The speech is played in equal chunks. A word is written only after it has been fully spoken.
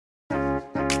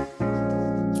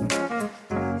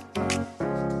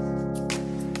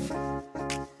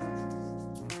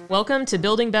Welcome to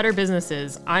Building Better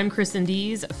Businesses. I'm Kristin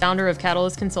Dees, founder of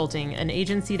Catalyst Consulting, an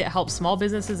agency that helps small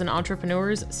businesses and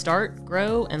entrepreneurs start,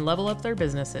 grow, and level up their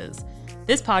businesses.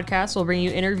 This podcast will bring you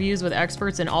interviews with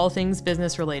experts in all things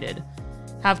business related.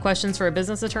 Have questions for a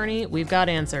business attorney? We've got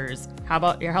answers. How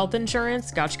about your health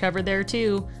insurance? Got you covered there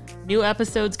too. New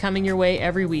episodes coming your way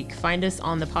every week. Find us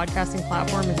on the podcasting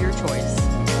platform of your choice.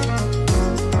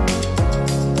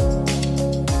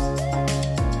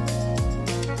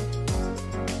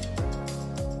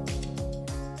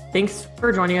 Thanks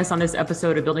for joining us on this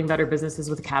episode of Building Better Businesses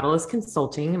with Catalyst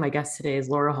Consulting. My guest today is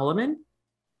Laura Hulleman.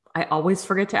 I always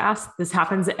forget to ask. This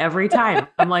happens every time.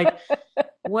 I'm like,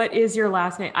 what is your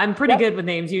last name? I'm pretty good with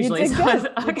names usually. You did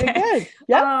good. Okay.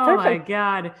 Yep, oh perfect. my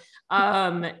God.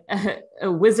 A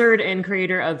wizard and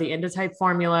creator of the Endotype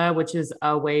Formula, which is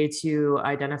a way to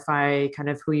identify kind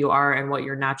of who you are and what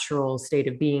your natural state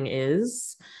of being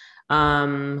is.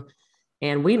 And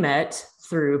we met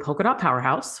through Polka Dot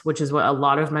Powerhouse, which is what a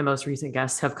lot of my most recent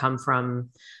guests have come from,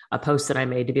 a post that I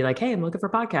made to be like, hey, I'm looking for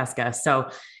podcast guests. So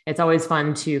it's always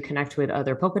fun to connect with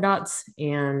other polka dots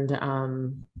and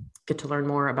get to learn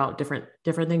more about different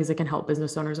things that can help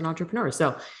business owners and entrepreneurs.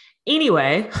 So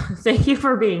anyway, thank you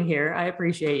for being here. I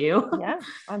appreciate you. Yeah,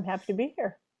 I'm happy to be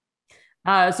here.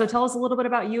 So tell us a little bit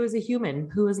about you as a human.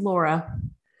 Who is Laura?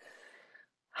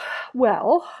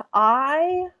 Well,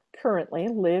 I currently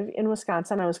live in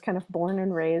Wisconsin. I was kind of born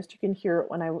and raised. You can hear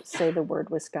it when I say the word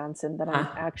Wisconsin, that I'm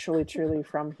actually truly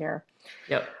from here.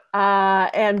 Yep.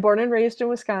 And born and raised in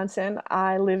Wisconsin.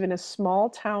 I live in a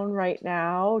small town right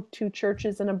now, 2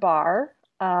 churches and a bar,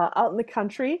 out in the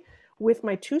country with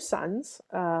my 2 sons,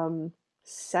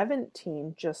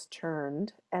 17 just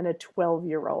turned, and a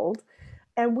 12-year-old.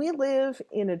 And we live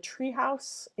in a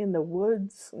treehouse in the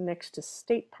woods next to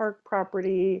state park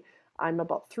property. I'm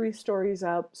about 3 stories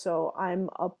up, so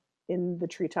I'm up in the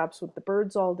treetops with the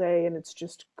birds all day, and it's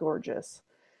just gorgeous.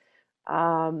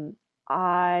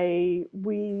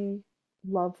 We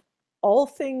love all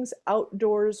things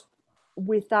outdoors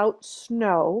without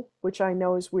snow, which I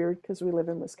know is weird because we live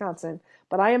in Wisconsin,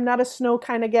 but I am not a snow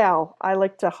kind of gal. I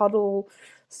like to huddle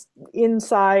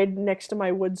inside next to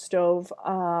my wood stove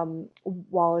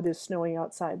while it is snowing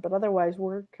outside, but otherwise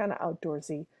we're kind of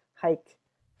outdoorsy, hike,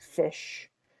 fish,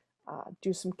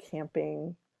 do some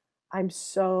camping. I'm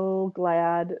so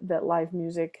glad that live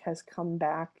music has come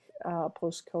back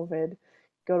post-COVID.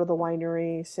 Go to the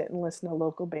winery, sit and listen to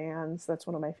local bands. That's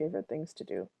one of my favorite things to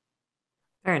do.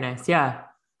 Very nice. Yeah.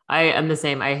 I am the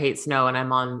same. I hate snow, and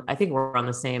I think we're on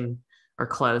the same or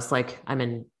close. Like I'm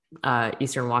in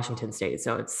Eastern Washington State.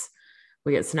 So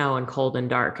we get snow and cold and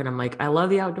dark. And I'm like, I love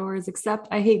the outdoors, except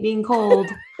I hate being cold.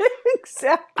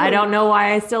 Exactly. I don't know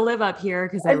why I still live up here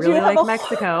because I really like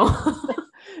Mexico.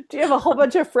 Do you have a whole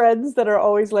bunch of friends that are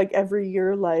always like every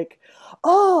year, like,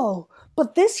 oh,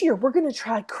 but this year we're going to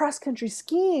try cross-country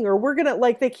skiing, or we're going to,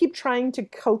 like, they keep trying to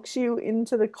coax you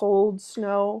into the cold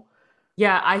snow?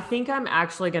 Yeah, I think I'm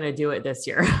actually going to do it this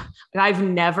year. I've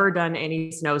never done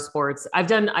any snow sports. I've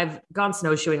gone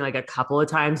snowshoeing like a couple of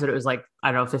times, but it was like,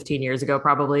 I don't know, 15 years ago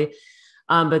probably.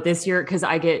 But this year, because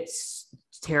I get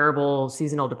terrible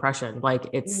seasonal depression, like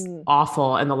it's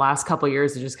awful. And the last couple of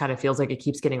years, it just kind of feels like it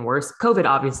keeps getting worse. COVID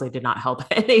obviously did not help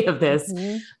any of this.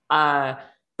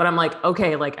 But I'm like,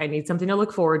 okay, like I need something to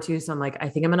look forward to. So I'm like, I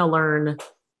think I'm going to learn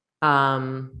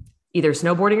either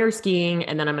snowboarding or skiing,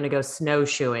 and then I'm going to go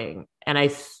snowshoeing. And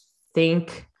I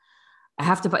think I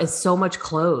have to buy so much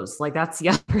clothes. Like that's the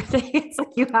other thing. It's like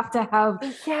you have to have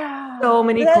so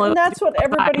many clothes. And that's what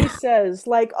everybody says.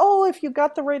 Like, oh, if you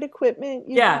got the right equipment,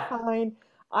 you'll be fine.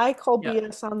 I call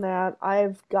BS on that.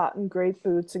 I've gotten great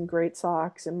boots and great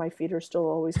socks, and my feet are still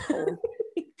always cold.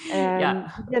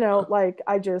 And, like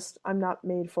I'm not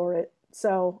made for it.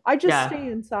 So I just stay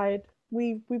inside.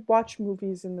 We watch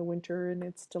movies in the winter, and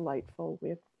it's delightful. We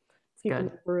have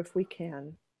people over if we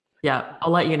can. Yeah,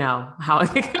 I'll let you know how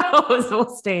it goes.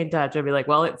 We'll stay in touch. I'll be like,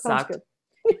 well, it sucked.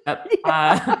 Yep.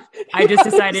 I just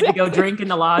decided to go drink in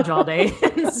the lodge all day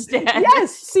instead.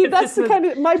 Yes. See, that's the kind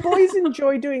of, my boys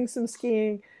enjoy doing some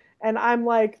skiing, and I'm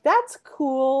like, that's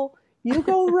cool. You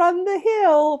go run the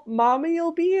hill. Mommy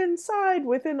will be inside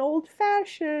with an old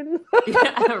fashioned.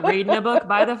 Reading a book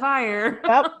by the fire.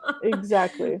 Yep,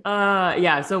 exactly.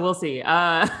 So we'll see.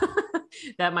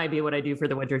 That might be what I do for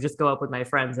the winter. Just go up with my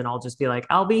friends, and I'll just be like,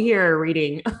 I'll be here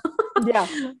reading. Yeah.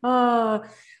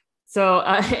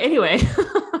 Anyway,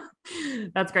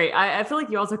 that's great. I feel like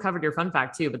you also covered your fun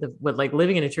fact too, but with like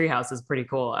living in a treehouse is pretty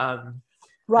cool.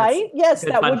 Right? Yes,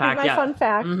 good that fun would be fact. my Yeah. fun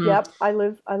fact. Hmm. Yep, I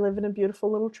live in a beautiful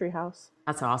little treehouse.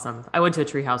 That's awesome. I went to a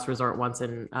treehouse resort once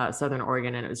in Southern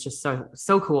Oregon, and it was just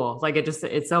so cool. Like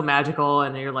it's so magical,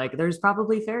 and you're like, there's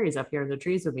probably fairies up here in the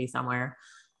trees with me somewhere.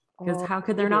 Because Oh, how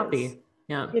could there it not is. be?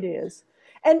 Yeah. It is.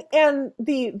 And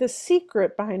the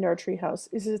secret behind our treehouse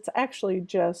is it's actually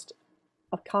just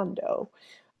a condo,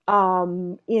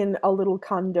 in a little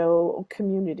condo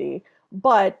community.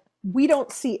 But we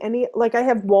don't see any, like I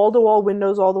have wall to wall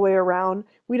windows all the way around.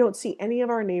 We don't see any of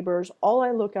our neighbors. All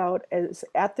I look out is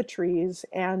at the trees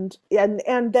and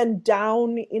then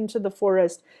down into the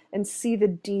forest and see the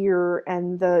deer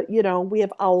and we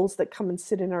have owls that come and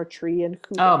sit in our tree and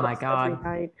hoot Oh at my us every God.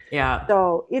 night. Yeah.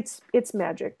 So it's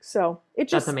magic. So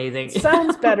That's it amazing.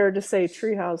 sounds better to say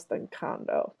treehouse than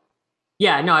condo.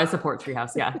 Yeah. No, I support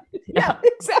treehouse. Yeah. Yeah, Yeah.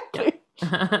 exactly.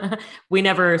 Yeah. We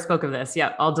never spoke of this.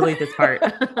 Yeah. I'll delete this part.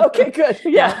 Okay, good.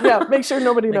 Yeah, yeah. Yeah. Make sure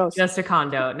nobody Like knows. just a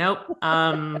condo. Nope.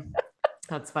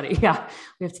 That's funny. Yeah.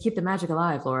 We have to keep the magic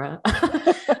alive, Laura.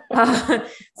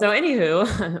 So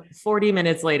anywho, 40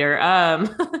 minutes later,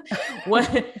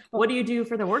 what do you do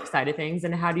for the work side of things,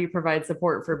 and how do you provide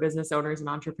support for business owners and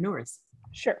entrepreneurs?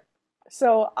 Sure.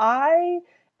 So I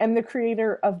am the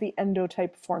creator of the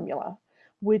Endotype Formula,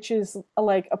 which is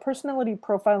like a personality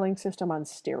profiling system on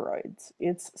steroids.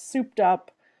 It's souped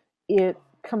up. It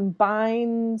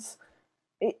combines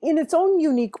in its own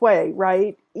unique way,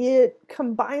 right? It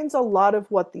combines a lot of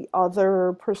what the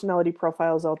other personality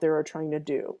profiles out there are trying to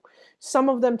do. Some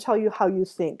of them tell you how you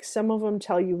think, some of them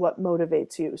tell you what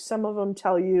motivates you, some of them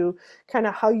tell you kind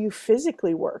of how you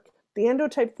physically work. The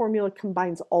endotype formula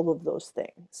combines all of those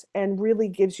things and really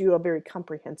gives you a very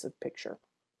comprehensive picture.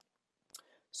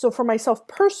 So, for myself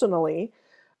personally,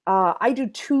 I do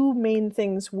two main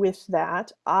things with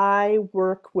that. I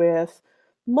work with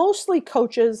mostly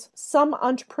coaches, some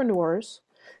entrepreneurs,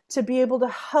 to be able to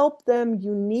help them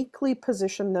uniquely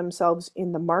position themselves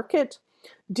in the market,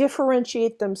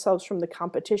 differentiate themselves from the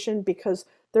competition because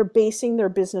they're basing their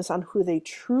business on who they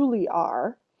truly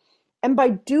are. And by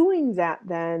doing that,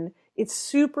 then it's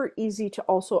super easy to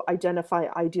also identify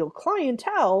ideal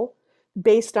clientele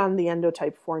based on the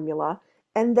endotype formula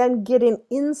and then get an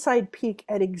inside peek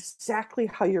at exactly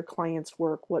how your clients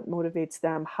work, what motivates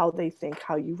them, how they think,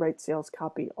 how you write sales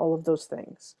copy, all of those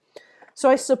things. So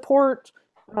I support,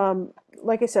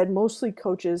 like I said, mostly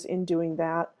coaches in doing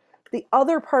that. The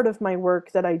other part of my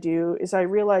work that I do is I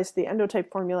realize the endotype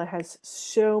formula has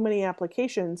so many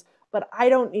applications, but I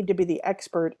don't need to be the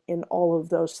expert in all of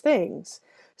those things.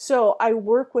 So I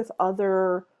work with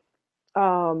other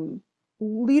um,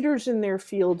 leaders in their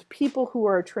field, people who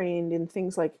are trained in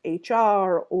things like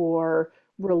HR or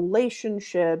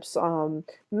relationships,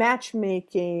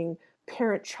 matchmaking,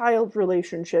 parent-child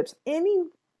relationships,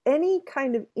 any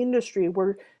kind of industry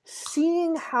where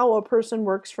seeing how a person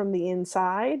works from the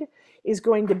inside is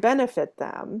going to benefit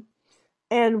them.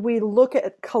 And we look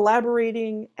at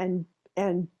collaborating and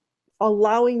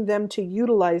allowing them to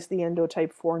utilize the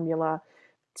endotype formula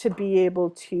to be able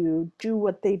to do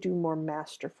what they do more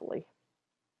masterfully.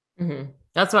 Mm-hmm.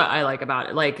 That's what I like about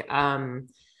it. Like,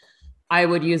 I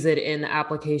would use it in the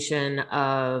application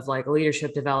of like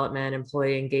leadership development,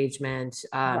 employee engagement.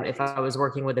 If Right. I was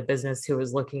working with a business who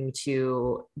was looking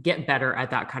to get better at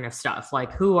that kind of stuff,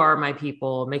 like who are my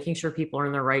people, making sure people are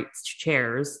in the right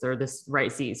chairs, they're this right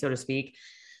seat, so to speak,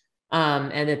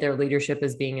 and that their leadership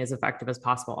is being as effective as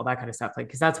possible, all that kind of stuff. Like,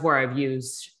 because that's where I've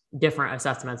used different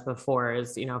assessments before,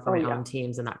 is for Oh my yeah. own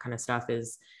teams and that kind of stuff.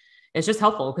 Is it's just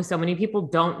helpful because so many people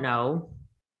don't know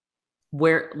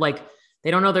where, like, they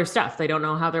don't know their stuff. They don't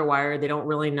know how they're wired. They don't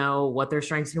really know what their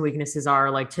strengths and weaknesses are,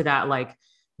 like to that, like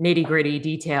nitty gritty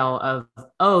detail of,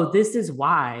 oh, this is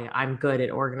why I'm good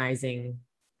at organizing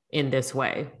in this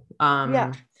way.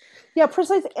 Yeah. Yeah,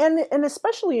 precisely. And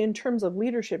especially in terms of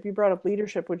leadership, you brought up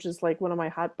leadership, which is like one of my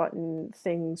hot button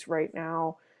things right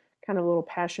now, kind of a little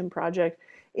passion project,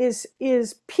 is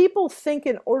people think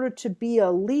in order to be a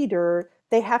leader,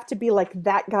 they have to be like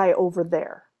that guy over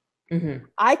there. Mm-hmm.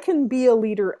 I can be a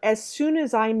leader as soon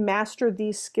as I master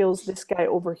these skills this guy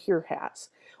over here has.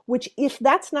 Which, if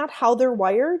that's not how they're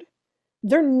wired,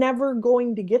 they're never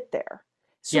going to get there.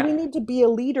 So we Yeah. need to be a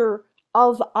leader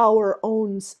of our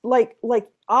own, like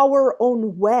our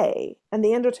own way. And the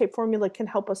endotype formula can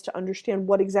help us to understand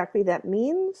what exactly that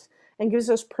means and gives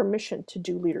us permission to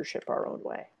do leadership our own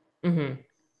way. Mm-hmm.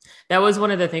 That was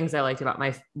one of the things I liked about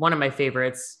one of my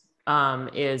favorites,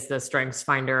 is the Strengths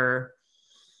Finder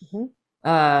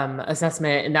Mm-hmm.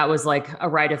 assessment. And that was like a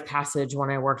rite of passage when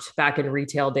I worked back in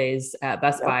retail days at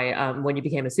Best Yep. Buy. When you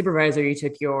became a supervisor, you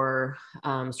took your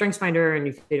Strengths Finder and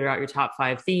you figured out your top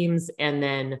 5 themes. And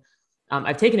then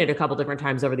I've taken it a couple different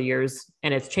times over the years,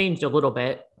 and it's changed a little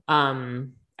bit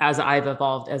as I've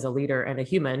evolved as a leader and a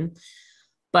human.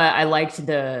 But I liked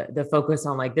the focus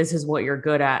on like, this is what you're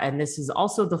good at, and this is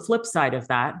also the flip side of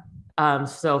that.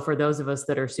 So for those of us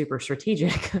that are super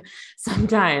strategic,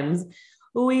 sometimes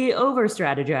we over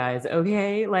strategize.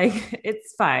 Okay, like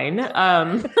it's fine.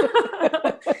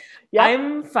 Yep.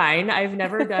 I'm fine. I've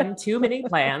never done too many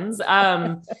plans.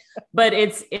 But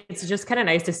it's just kind of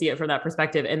nice to see it from that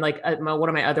perspective. And like one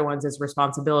of my other ones is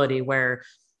responsibility, where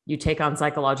you take on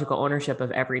psychological ownership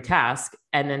of every task.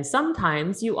 And then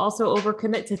sometimes you also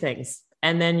overcommit to things,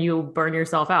 and then you burn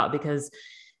yourself out because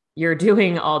you're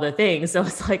doing all the things. So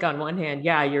it's like, on one hand,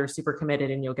 yeah, you're super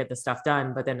committed and you'll get the stuff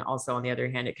done. But then also on the other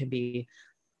hand, it can be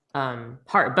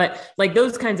hard. But like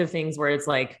those kinds of things where it's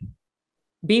like,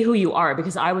 be who you are,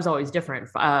 because I was always different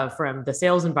from the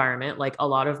sales environment. Like a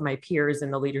lot of my peers in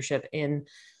the leadership in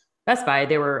Best Buy,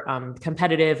 they were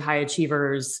competitive, high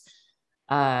achievers,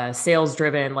 sales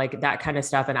driven, like that kind of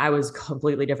stuff. And I was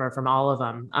completely different from all of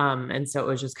them. And so it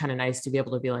was just kind of nice to be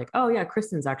able to be like, oh yeah,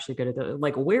 Kristin's actually good at the,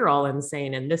 like, we're all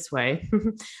insane in this way.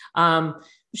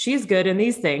 She's good in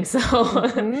these things. So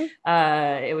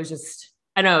it was just,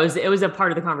 I know it was a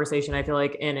part of the conversation, I feel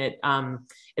like, and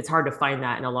it's hard to find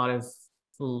that in a lot of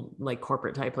like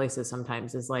corporate type places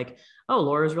sometimes, is like, oh,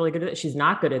 Laura's really good at it. She's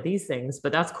not good at these things,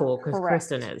 but that's cool because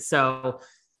Kristin is. So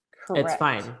it's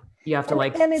fine. You have to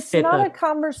and it's not a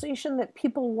conversation that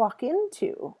people walk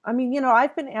into. I mean, you know,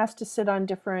 I've been asked to sit on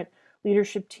different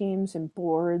leadership teams and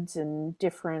boards and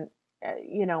different,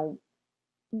 you know,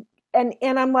 and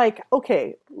I'm like,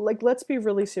 okay, like, let's be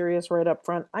really serious right up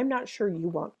front. I'm not sure you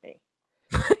want me.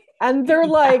 And they're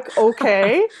like,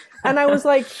 okay. And I was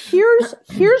like,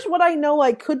 here's what I know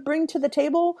I could bring to the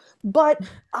table, but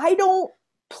I don't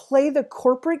play the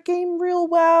corporate game real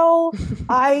well.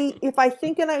 If I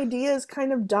think an idea is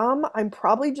kind of dumb, I'm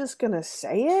probably just going to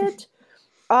say it.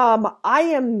 I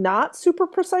am not super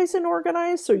precise and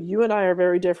organized, so you and I are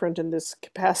very different in this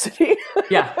capacity.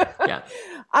 Yeah.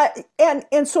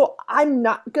 And so I'm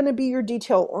not going to be your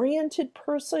detail-oriented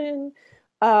person.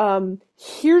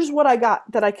 Here's what I got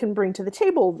that I can bring to the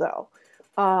table,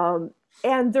 though.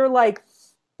 And they're like,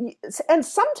 and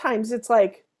sometimes it's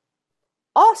like,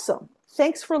 awesome,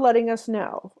 thanks for letting us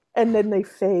know. And then they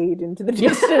fade into the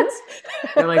distance.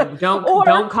 They're like,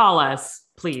 don't call us,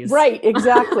 please. Right,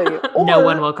 exactly. Or no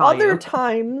one will call you. Other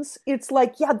times it's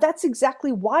like, yeah, that's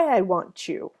exactly why I want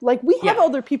you. Like, we have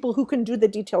other people who can do the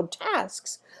detailed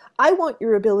tasks. I want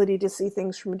your ability to see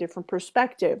things from a different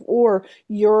perspective, or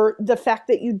the fact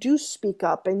that you do speak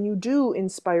up and you do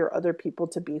inspire other people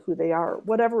to be who they are,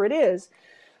 whatever it is.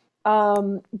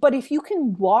 But if you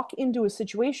can walk into a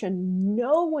situation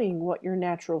knowing what your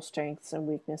natural strengths and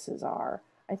weaknesses are,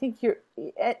 I think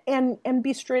and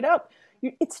be straight up,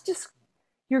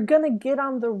 you're going to get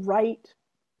on the right,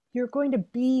 you're going to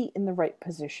be in the right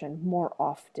position more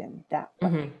often that way.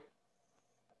 Mm-hmm.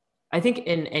 I think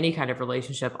in any kind of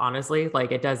relationship, honestly, like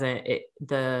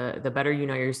the better you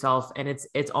know yourself, and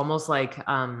it's almost like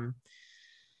a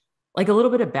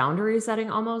little bit of boundary setting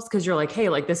almost, because you're like, hey,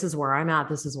 like, this is where I'm at,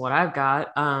 this is what I've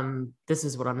got, this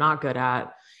is what I'm not good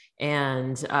at.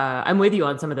 And I'm with you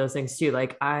on some of those things too.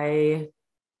 Like, I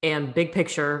am big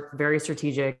picture, very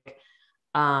strategic.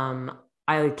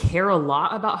 I care a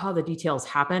lot about how the details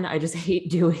happen. I just hate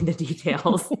doing the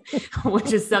details,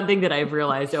 which is something that I've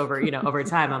realized over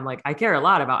time. I'm like, I care a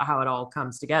lot about how it all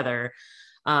comes together.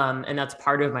 And that's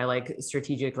part of my like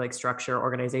strategic, like structure,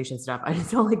 organization stuff. I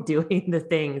just don't like doing the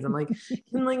things. I'm like,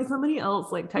 can like somebody else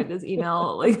like type this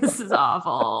email? Like, this is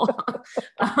awful.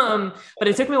 But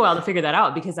it took me a while to figure that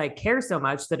out, because I care so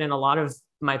much that in a lot of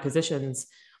my positions,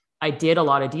 I did a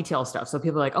lot of detail stuff. So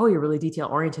people are like, oh, you're really detail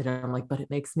oriented. And I'm like, but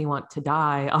it makes me want to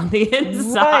die on the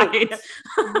inside.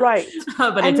 Right.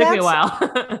 But it took me a while.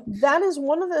 That is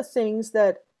one of the things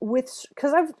that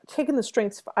because I've taken the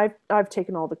strengths, I've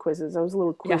taken all the quizzes. I was a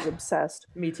little quiz obsessed.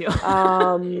 Me too.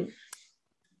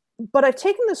 But I've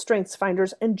taken the strengths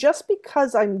finders, and just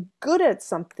because I'm good at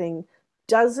something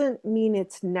doesn't mean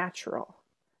it's natural.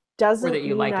 Doesn't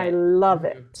mean like I love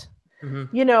it.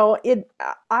 Mm-hmm. You know,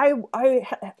 I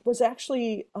was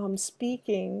actually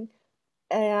speaking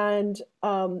and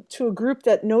to a group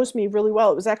that knows me really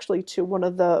well. It was actually to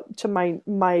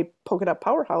my Polka Dot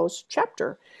Powerhouse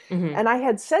chapter. Mm-hmm. And I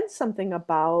had said something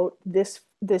about this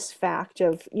fact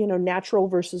of, natural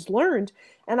versus learned.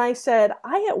 And I said,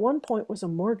 I at one point was a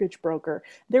mortgage broker.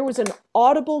 There was an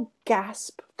audible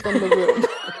gasp from the room.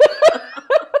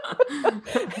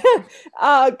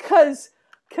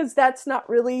 Because that's not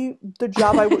really the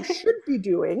job I should be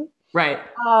doing. Right.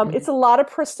 It's a lot of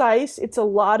precise, it's a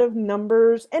lot of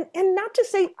numbers, and not to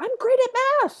say I'm great at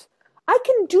math. I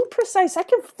can do precise, I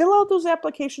can fill out those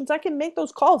applications, I can make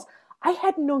those calls. I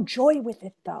had no joy with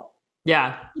it though.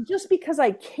 Yeah. Just because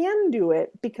I can do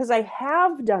it, because I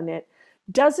have done it,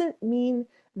 doesn't mean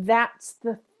that's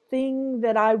the thing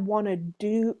that I want to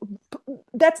do.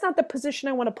 That's not the position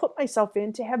I want to put myself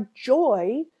in to have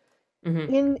joy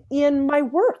Hmm. in my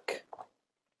work.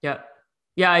 Yeah.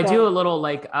 Yeah. I do a So little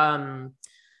like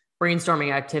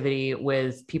brainstorming activity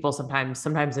with people sometimes.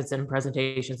 Sometimes it's in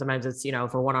presentation, sometimes it's,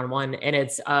 for one-on-one. And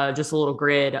it's just a little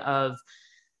grid of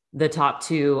the top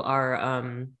two are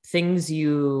things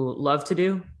you love to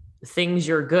do, things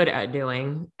you're good at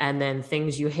doing, and then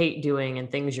things you hate doing and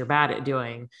things you're bad at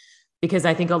doing. Because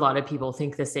I think a lot of people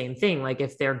think the same thing. Like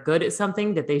if they're good at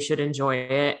something, that they should enjoy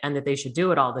it and that they should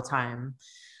do it all the time.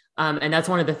 And that's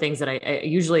one of the things that I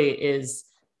usually is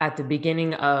at the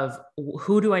beginning of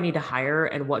who do I need to hire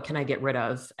and what can I get rid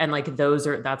of? And like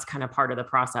that's kind of part of the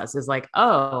process is like,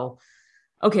 oh,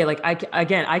 okay, like I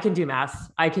can do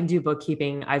math, I can do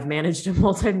bookkeeping. I've managed a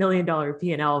multi-million dollar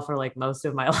P&L for like most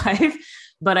of my life,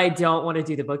 but I don't want to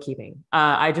do the bookkeeping.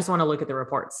 I just want to look at the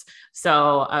reports.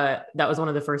 So that was one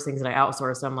of the first things that I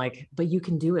outsourced. I'm like, but you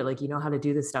can do it. Like, you know how to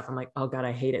do this stuff. I'm like, oh God,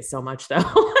 I hate it so much though.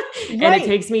 And it right,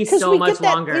 takes me because so we much get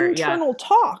that longer. Yeah. internal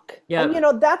talk, and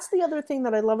Yep. that's the other thing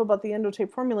that I love about the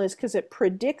Endotype formula is because it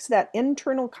predicts that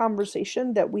internal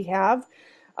conversation that we have,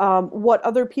 what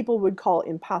other people would call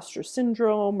imposter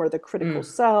syndrome or the critical Mm.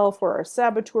 self or our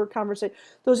saboteur conversation,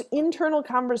 those internal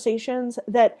conversations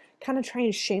that kind of try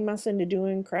and shame us into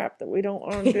doing crap that we don't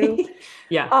want to do,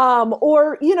 Yeah.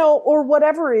 or or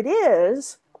whatever it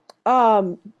is.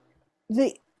 um,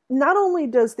 the Not only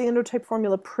does the endotype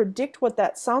formula predict what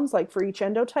that sounds like for each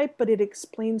endotype, but it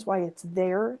explains why it's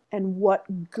there and what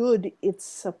good it's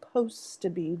supposed to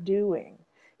be doing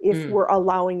if Mm. we're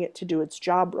allowing it to do its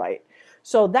job right.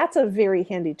 So that's a very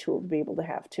handy tool to be able to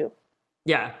have too.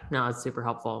 Yeah. No, it's super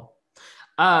helpful.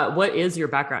 What is your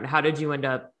background? How did you end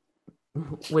up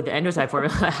with the endotype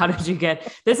formula? How did you get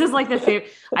this? Is like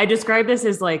I describe this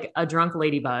as like a drunk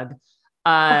ladybug.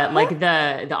 Like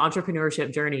Uh-huh. the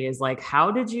entrepreneurship journey is like,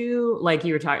 how did you, like,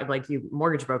 you were talking like you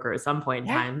mortgage broker at some point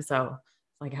in Yeah. time, so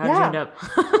like how did you Yeah. end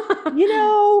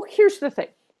up? Here's the thing.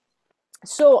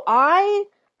 So I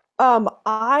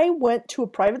went to a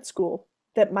private school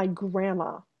that my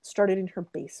grandma started in her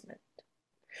basement.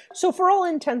 So, for all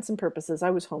intents and purposes, I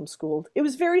was homeschooled. It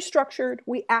was very structured.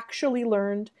 We actually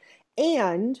learned.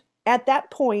 And at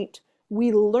that point,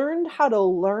 we learned how to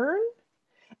learn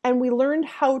and we learned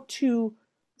how to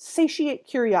satiate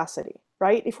curiosity,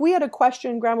 right? If we had a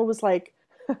question, grandma was like,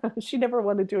 she never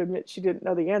wanted to admit she didn't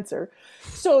know the answer.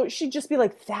 So she'd just be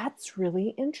like, that's really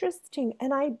interesting.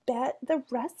 And I bet the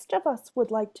rest of us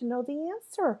would like to know the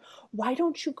answer. Why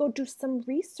don't you go do some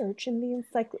research in the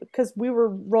encyclopedia? Because we were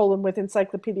rolling with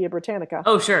Encyclopedia Britannica.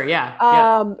 Oh, sure. Yeah.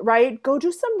 Yep. Right? Go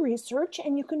do some research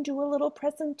and you can do a little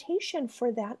presentation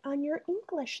for that on your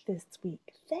English this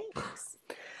week. Thanks.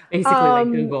 Basically like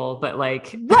Um, Google, but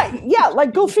like right. Yeah.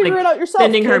 Like go figure like it out yourself,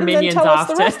 sending her kid, and then minions tell us off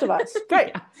the to rest of us.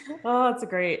 Right. yeah. Oh, that's a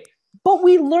great. But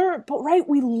we learned, but right,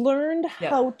 we learned Yep.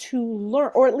 how to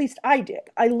learn, or at least I did.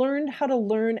 I learned how to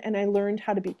learn and I learned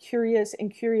how to be curious, and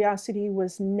curiosity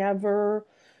was never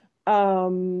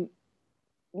um,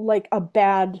 like a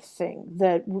bad thing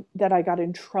that I got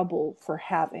in trouble for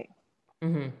having.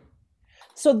 Hmm.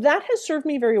 So that has served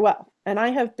me very well. And I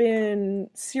have been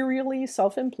serially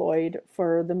self employed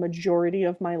for the majority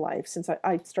of my life since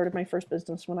I started my first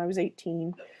business when I was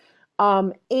 18.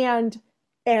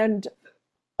 And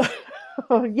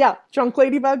yeah, drunk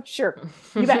ladybug, sure,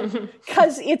 you bet.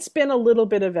 Because it's been a little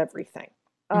bit of everything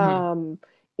Hmm.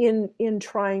 in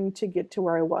trying to get to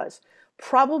where I was.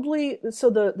 Probably, so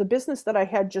the business that I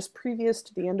had just previous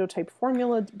to the endotype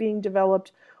formula being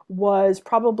developed was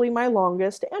probably my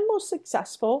longest and most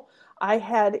successful. I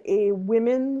had a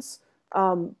women's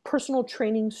personal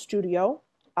training studio.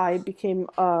 I became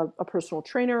a personal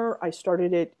trainer. I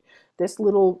started it this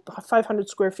little 500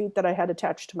 square feet that I had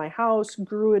attached to my house,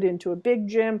 grew it into a big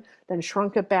gym, then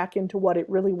shrunk it back into what it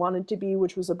really wanted to be,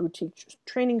 which was a boutique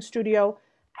training studio.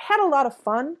 I had a lot of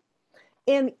fun.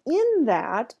 And in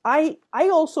that, I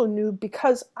also knew,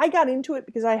 because I got into it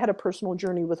because I had a personal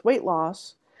journey with weight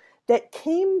loss that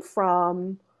came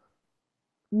from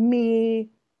me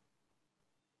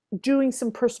doing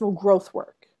some personal growth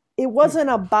work. It wasn't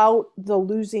about the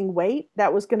losing weight.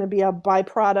 That was going to be a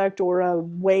byproduct or a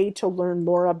way to learn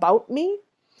more about me.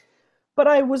 But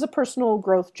I was a personal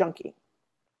growth junkie.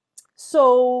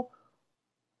 So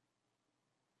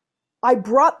I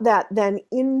brought that then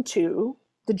into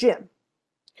the gym.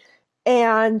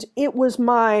 And it was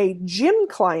my gym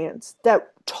clients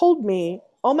that told me,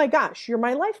 oh my gosh, you're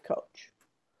my life coach.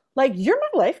 Like, you're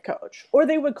my life coach. Or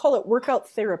they would call it workout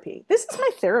therapy. This is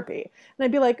my therapy. And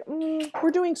I'd be like,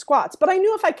 we're doing squats. But I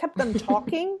knew if I kept them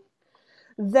talking,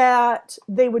 that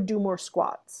they would do more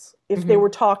squats if they were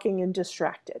talking and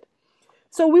distracted.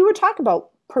 So we would talk about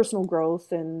personal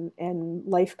growth and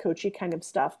life coachy kind of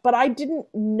stuff. But I didn't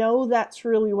know that's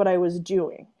really what I was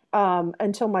doing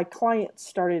until my clients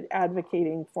started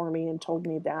advocating for me and told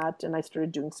me that, and I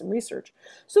started doing some research.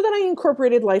 So then I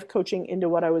incorporated life coaching into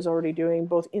what I was already doing,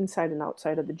 both inside and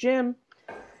outside of the gym.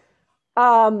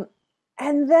 And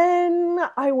then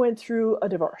I went through a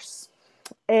divorce.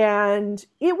 And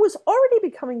it was already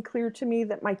becoming clear to me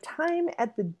that my time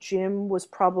at the gym was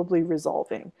probably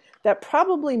resolving. That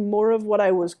probably more of what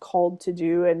I was called to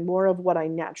do and more of what I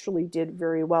naturally did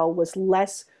very well was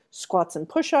less squats and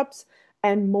push-ups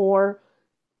and more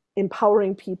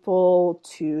empowering people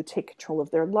to take control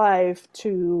of their life,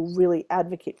 to really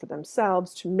advocate for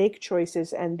themselves, to make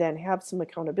choices, and then have some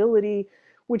accountability,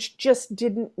 which just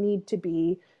didn't need to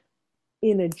be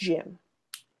in a gym.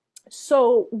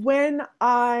 So when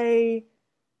I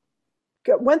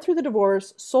went through the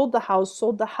divorce, sold the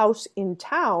house in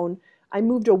town, I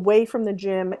moved away from the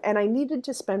gym, and I needed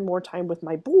to spend more time with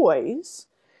my boys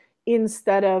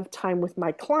instead of time with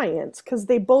my clients, because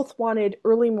they both wanted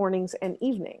early mornings and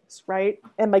evenings, right?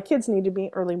 And my kids needed me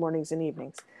early mornings and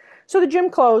evenings. So the gym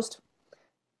closed.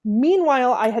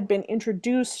 Meanwhile, I had been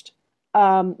introduced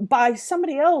by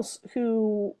somebody else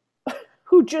who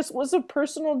just was a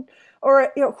personal,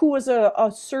 or who was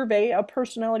a survey, a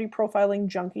personality profiling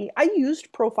junkie. I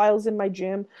used profiles in my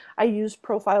gym. I used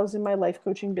profiles in my life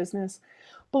coaching business.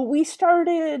 But we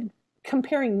started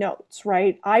comparing notes,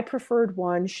 right? I preferred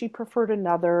one, she preferred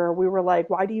another. We were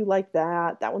like, why do you like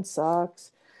that? That one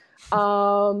sucks.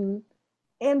 And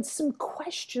some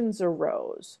questions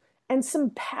arose and some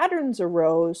patterns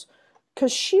arose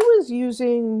because she was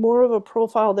using more of a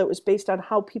profile that was based on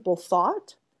how people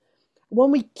thought.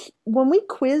 When we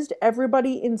quizzed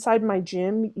everybody inside my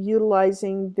gym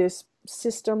utilizing this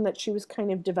system that she was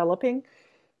kind of developing,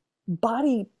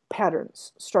 body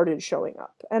patterns started showing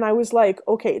up. And I was like,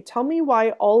 okay, tell me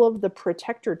why all of the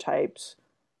protector types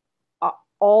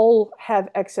all have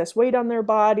excess weight on their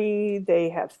body, they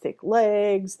have thick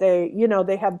legs, they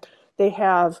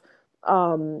have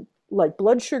like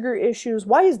blood sugar issues.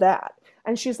 Why is that?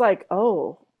 And she's like,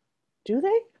 oh, do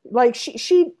they? Like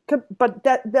she but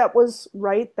that was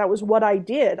right. That was what I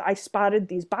did. I spotted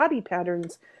these body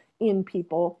patterns in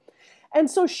people. And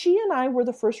so she and I were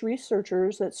the first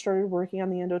researchers that started working on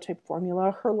the Endotype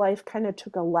formula. Her life kind of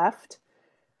took a left,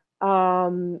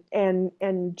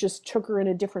 and just took her in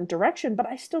a different direction. But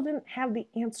I still didn't have the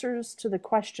answers to the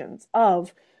questions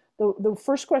of the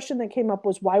first question that came up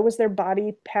was, why was there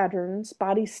body patterns,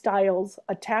 body styles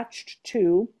attached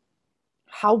to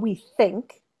how we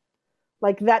think?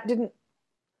 Like that didn't,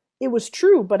 it was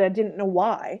true, but I didn't know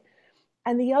why.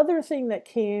 And the other thing that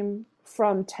came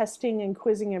from testing and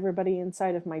quizzing everybody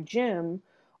inside of my gym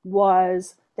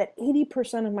was that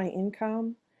 80% of my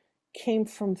income came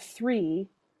from 3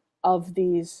 of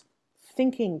these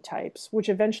thinking types, which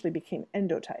eventually became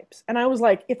endotypes. And I was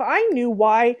like, if I knew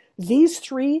why these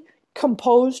 3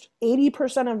 composed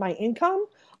 80% of my income,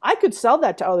 I could sell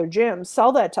that to other gyms,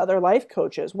 sell that to other life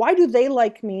coaches. Why do they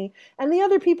like me? And the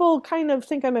other people kind of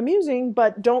think I'm amusing,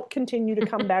 but don't continue to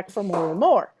come back for more and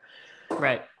more.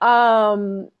 Right.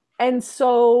 And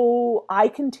so I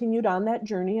continued on that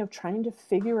journey of trying to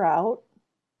figure out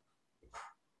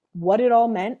what it all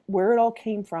meant, where it all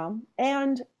came from.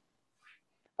 And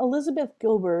Elizabeth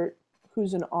Gilbert,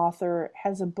 who's an author,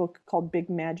 has a book called Big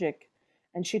Magic.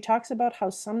 And she talks about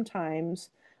how sometimes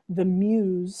the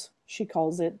muse, she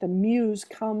calls it, the muse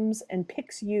comes and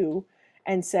picks you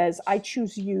and says, I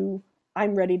choose you,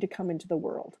 I'm ready to come into the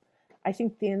world. I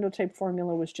think the Endotype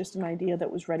formula was just an idea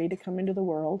that was ready to come into the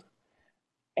world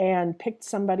and picked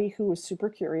somebody who was super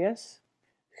curious,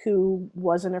 who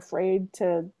wasn't afraid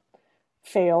to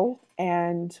fail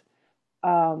and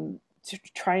to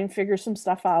try and figure some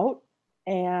stuff out,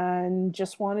 and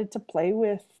just wanted to play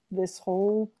with this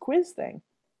whole quiz thing.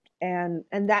 And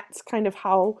that's kind of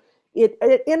how it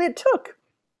took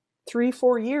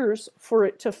 3-4 years for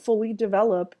it to fully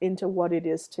develop into what it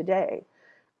is today.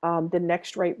 The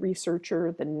next right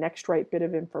researcher, the next right bit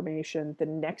of information, the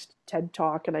next TED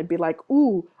Talk, and I'd be like,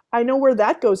 ooh, I know where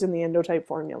that goes in the Endotype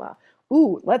formula.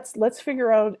 Ooh, let's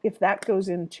figure out if that goes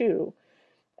in too.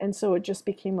 And so it just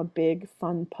became a big,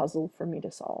 fun puzzle for me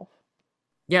to solve.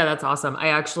 Yeah, that's awesome.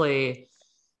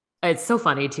 It's so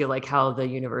funny too, like how the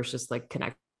universe just like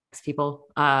connects people.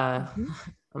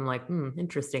 Mm-hmm. I'm like,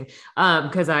 interesting.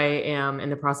 Because I am in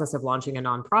the process of launching a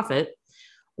nonprofit,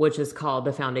 which is called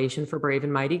the Foundation for Brave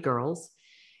and Mighty Girls.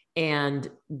 And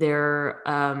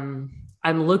I'm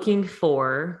looking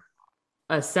for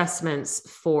assessments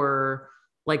for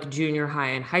like junior high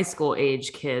and high school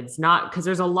age kids, not because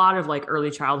there's a lot of like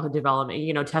early childhood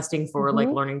development, testing for like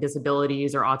Mm-hmm. learning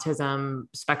disabilities or autism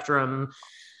spectrum,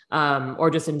 or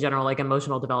just in general, like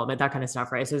emotional development, that kind of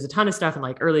stuff, right? So there's a ton of stuff in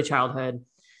like early childhood,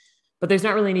 but there's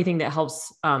not really anything that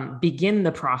helps begin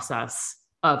the process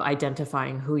of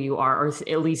identifying who you are, or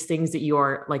at least things that you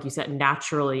are, like you said,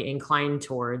 naturally inclined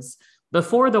towards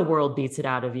before the world beats it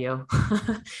out of you.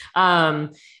 And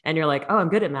you're like, oh, I'm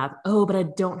good at math. Oh, but I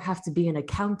don't have to be an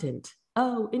accountant.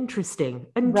 Oh, interesting.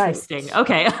 Interesting. Right.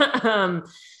 Okay.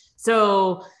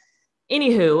 So,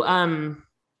 anywho,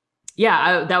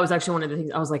 yeah, that was actually one of the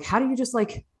things I was like, how do you just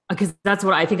like, because that's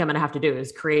what I think I'm going to have to do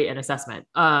is create an assessment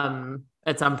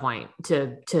at some point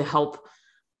to help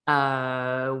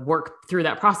work through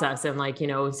that process. And like,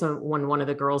 so when one of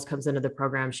the girls comes into the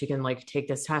program, she can like take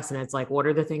this test, and it's like, what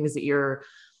are the things that you're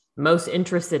most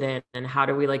interested in, and how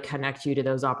do we like connect you to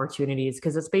those opportunities?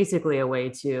 Because it's basically a way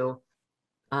to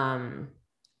um,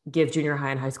 give junior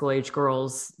high and high school age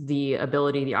girls the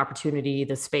ability, the opportunity,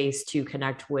 the space to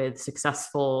connect with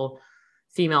successful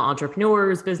female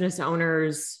entrepreneurs, business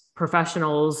owners,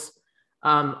 professionals,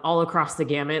 all across the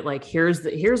gamut. Like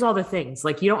here's all the things.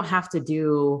 Like you don't have to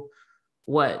do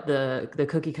what the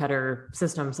cookie cutter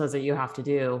system says that you have to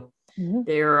do. Mm-hmm.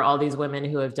 There are all these women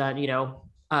who have done,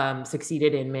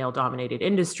 succeeded in male dominated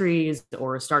industries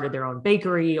or started their own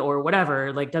bakery or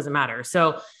whatever, like doesn't matter.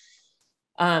 So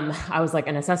I was like,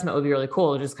 an assessment would be really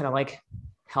cool to just kind of like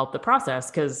help the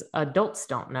process, because adults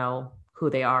don't know who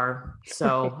they are.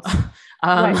 So,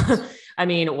 Right. Right. I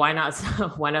mean, why not?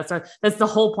 Why not start? That's the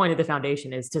whole point of the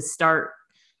foundation, is to start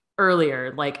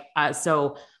earlier. Like,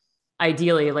 so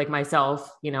ideally, like myself,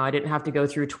 I didn't have to go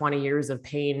through 20 years of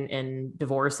pain and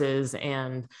divorces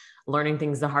and learning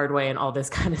things the hard way and all this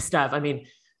kind of stuff. I mean,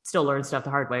 still learn stuff the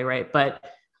hard way, right? But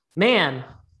man,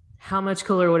 how much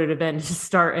cooler would it have been to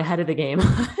start ahead of the game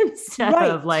instead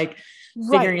of Right. like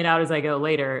figuring Right. it out as I go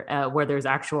later, where there's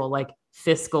actual like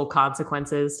fiscal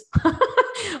consequences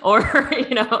or,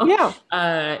 Yeah.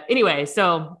 anyway.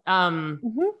 So,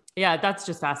 Mm-hmm. yeah, that's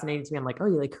just fascinating to me. I'm like, oh,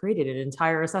 you like created an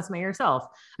entire assessment yourself.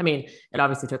 I mean, it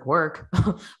obviously took work,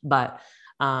 but,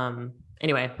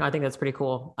 anyway, I think that's pretty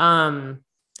cool.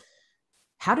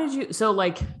 How did you, so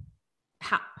like,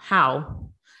 how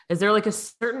is there like a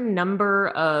certain number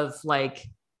of like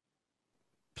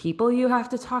people you have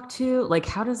to talk to? Like,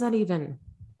 how does that even?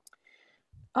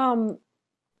 Um,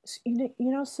 you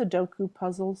know Sudoku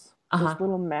puzzles, Uh-huh. those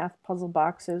little math puzzle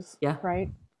boxes, Yeah. right?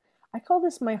 I call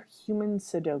this my human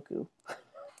Sudoku.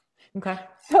 Okay.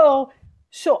 So,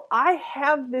 so I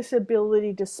have this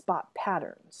ability to spot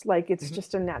patterns. Like it's Mhm.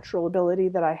 just a natural ability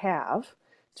that I have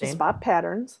to Same. spot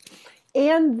patterns.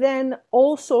 And then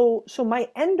also, so my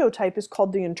endotype is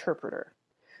called the interpreter.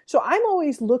 So I'm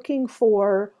always looking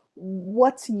for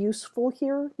what's useful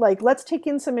here. Like, let's take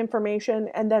in some information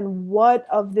and then what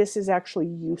of this is actually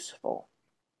useful.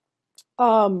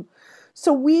 Um,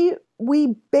 so when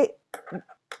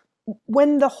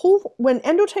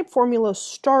Endotype Formula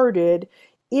started,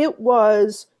 it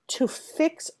was to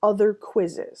fix other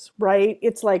quizzes, right?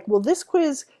 It's like, well, this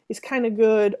quiz is kind of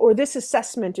good, or this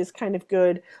assessment is kind of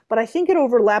good, but I think it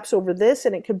overlaps over this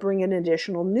and it could bring in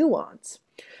additional nuance.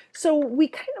 So we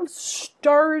kind of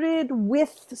started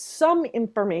with some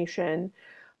information,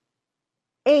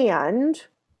 and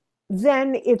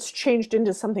then it's changed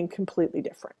into something completely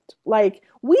different. Like,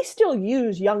 we still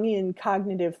use Jungian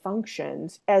cognitive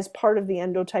functions as part of the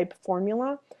endotype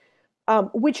formula,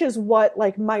 which is what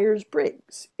like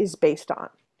Myers-Briggs is based on.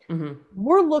 Hmm.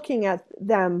 We're looking at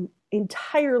them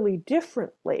entirely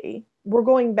differently. We're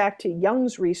going back to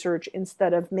Jung's research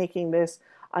instead of making this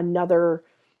another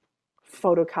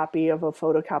photocopy of a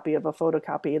photocopy of a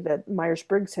photocopy that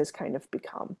Myers-Briggs has kind of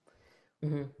become.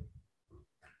 Hmm.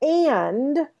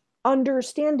 And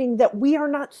understanding that we are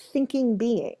not thinking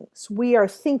beings. We are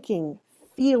thinking,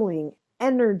 feeling,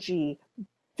 energy,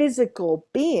 physical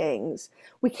beings.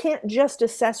 We can't just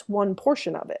assess one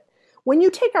portion of it. When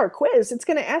you take our quiz, it's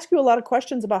going to ask you a lot of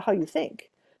questions about how you think.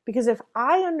 Because if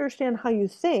I understand how you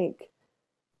think,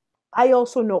 I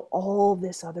also know all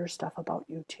this other stuff about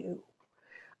you too.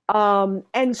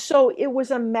 And so it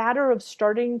was a matter of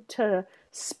starting to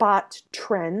spot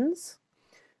trends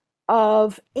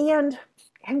of and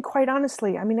quite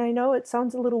honestly, I mean, I know it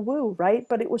sounds a little woo, right?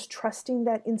 But it was trusting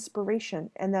that inspiration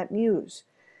and that muse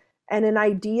and an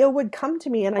idea would come to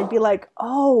me and I'd be like,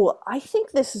 oh, I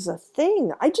think this is a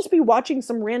thing. I'd just be watching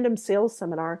some random sales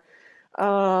seminar.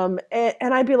 And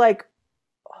I'd be like,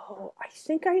 oh, I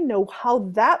think I know how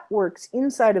that works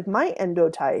inside of my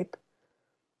endotype.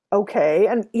 Okay.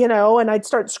 And, and I'd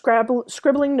start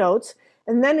scribbling notes.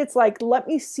 And then it's like, let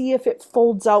me see if it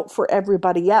folds out for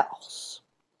everybody else.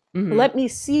 Mm-hmm. Let me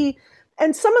see.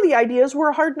 And some of the ideas were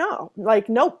a hard no. Like,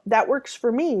 nope, that works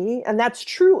for me. And that's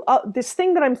true. This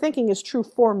thing that I'm thinking is true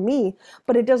for me,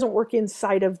 but it doesn't work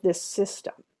inside of this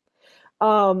system.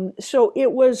 So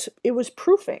it was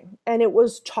proofing, and it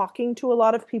was talking to a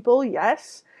lot of people.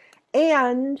 Yes.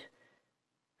 And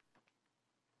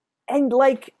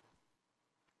like,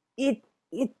 it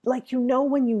like,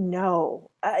 when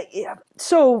yeah.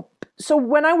 So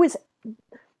when I was,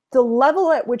 the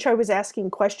level at which I was asking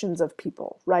questions of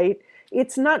people, right?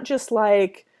 It's not just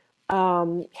like,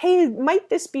 hey, might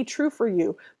this be true for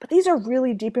you? But these are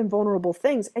really deep and vulnerable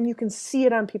things. And you can see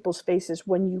it on people's faces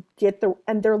when you get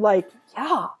and they're like,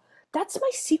 yeah, that's my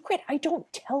secret I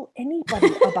don't tell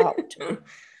anybody about.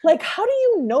 Like, how do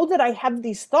you know that I have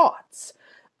these thoughts?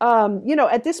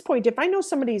 At this point, if I know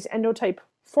somebody's endotype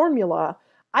formula,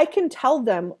 I can tell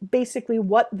them basically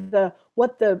what the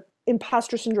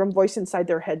imposter syndrome voice inside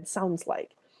their head sounds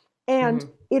like. And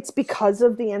it's because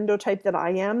of the endotype that I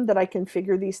am that I can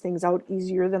figure these things out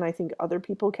easier than I think other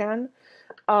people can.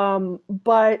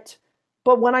 But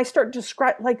when I start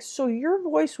describe, like, so your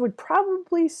voice would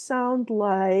probably sound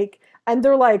like, and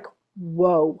they're like,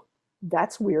 whoa,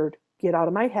 that's weird. Get out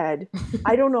of my head.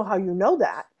 I don't know how you know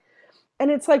that. And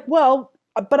it's like, well,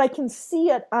 but I can see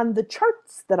it on the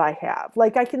charts that I have.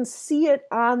 Like, I can see it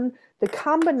on the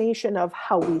combination of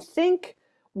how we think,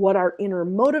 what our inner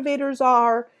motivators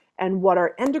are, and what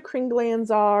our endocrine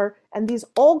glands are. And these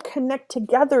all connect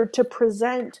together to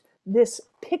present this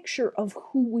picture of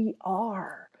who we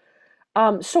are.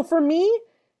 So for me,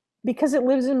 because it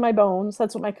lives in my bones,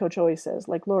 that's what my coach always says.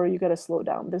 Like, Laura, you got to slow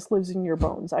down. This lives in your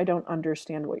bones. I don't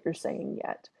understand what you're saying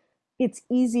yet. It's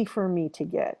easy for me to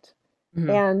get.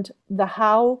 And the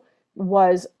how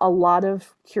was a lot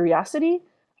of curiosity,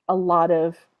 a lot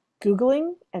of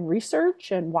Googling and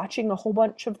research and watching a whole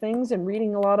bunch of things and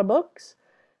reading a lot of books,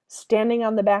 standing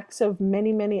on the backs of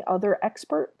many, many other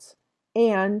experts,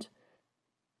 and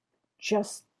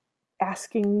just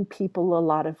asking people a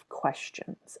lot of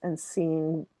questions and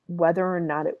seeing whether or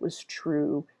not it was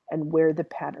true and where the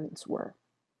patterns were.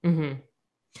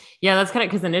 Yeah, that's kind of,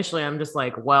 because initially I'm just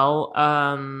like, well,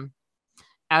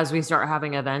 as we start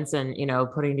having events and,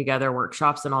 putting together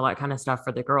workshops and all that kind of stuff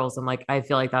for the girls, I'm like, I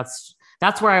feel like that's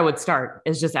where I would start,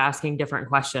 is just asking different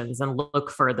questions and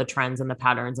look for the trends and the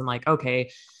patterns. And like,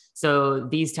 okay, so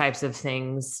these types of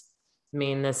things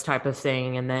mean this type of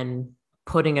thing. And then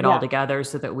putting it all together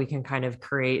so that we can kind of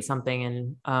create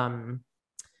something. And,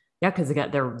 because again,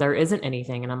 there isn't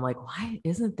anything, and I'm like, why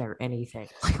isn't there anything?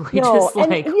 Like, we just and,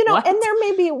 like, what? And there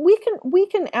may be, we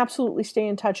can absolutely stay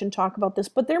in touch and talk about this,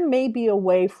 but there may be a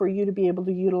way for you to be able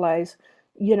to utilize,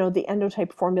 the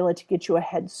endotype formula to get you a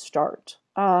head start.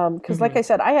 Because like I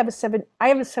said, I have a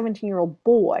 17-year-old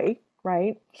boy,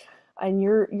 right? And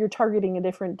you're targeting a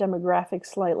different demographic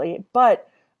slightly, but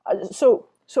so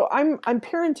I'm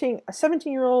parenting a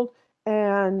 17-year-old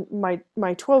and my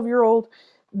 12-year-old.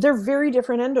 They're very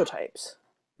different endotypes.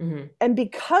 And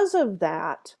because of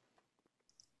that,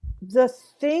 the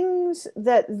things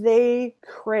that they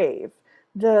crave,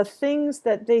 the things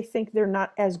that they think they're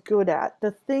not as good at,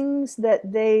 the things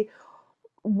that they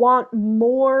want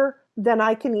more than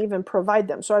I can even provide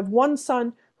them. So I have one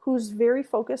son who's very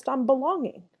focused on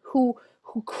belonging, who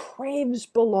craves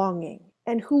belonging,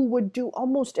 and who would do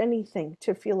almost anything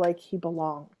to feel like he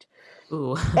belonged.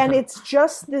 And it's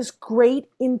just this great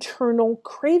internal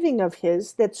craving of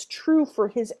his that's true for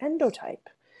his endotype.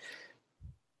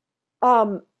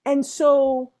 And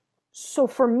so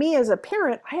for me as a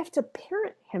parent, I have to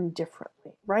parent him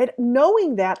differently, right?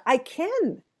 Knowing that I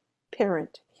can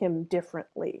parent him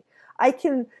differently. I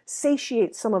can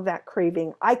satiate some of that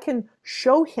craving. I can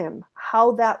show him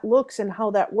how that looks and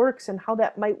how that works and how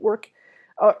that might work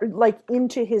like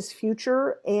into his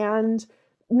future, and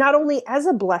not only as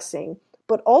a blessing,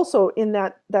 but also in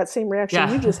that same reaction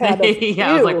you just had. Of,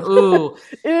 I was like, ooh,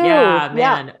 Ew, yeah,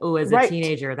 man. yeah. Ooh, as a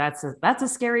teenager, that's a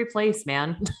scary place,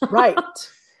 man. Right.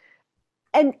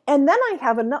 And then I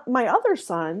have my other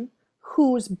son,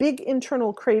 whose big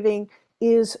internal craving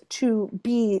is to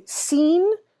be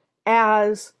seen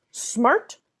as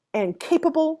smart and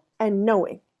capable and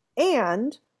knowing.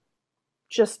 And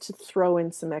just to throw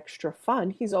in some extra fun,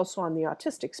 he's also on the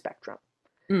autistic spectrum.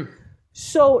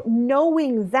 So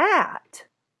knowing that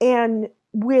and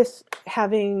with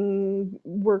having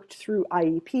worked through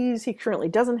IEPs, he currently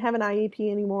doesn't have an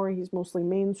IEP anymore. He's mostly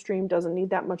mainstream, doesn't need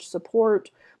that much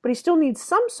support, but he still needs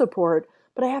some support.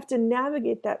 But I have to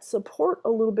navigate that support a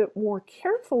little bit more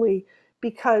carefully,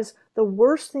 because the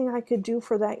worst thing I could do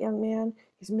for that young man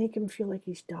is make him feel like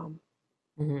he's dumb,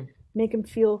 Mm-hmm. make him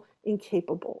feel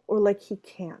incapable or like he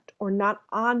can't, or not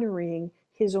honoring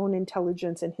his own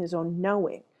intelligence and his own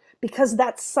knowing, because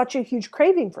that's such a huge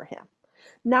craving for him.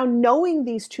 Now, knowing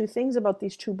these two things about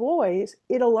these two boys,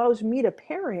 it allows me to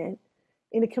parent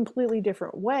in a completely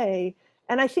different way.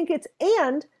 And I think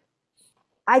and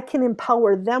I can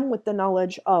empower them with the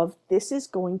knowledge of, this is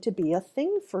going to be a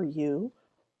thing for you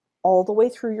all the way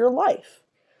through your life.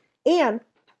 And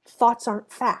thoughts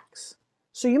aren't facts.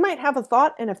 So you might have a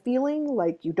thought and a feeling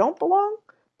like you don't belong,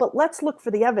 but let's look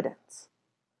for the evidence.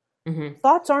 Mm-hmm.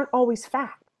 Thoughts aren't always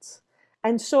facts.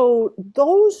 And so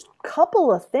those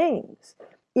couple of things,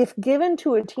 if given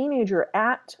to a teenager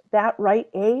at that right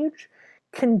age,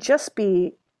 can just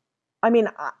be, I mean,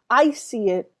 I see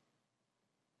it,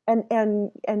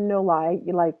 and no lie,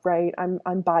 like, right,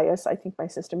 I'm biased. I think my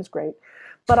system is great,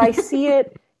 but I see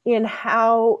it in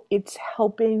how it's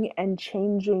helping and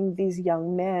changing these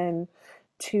young men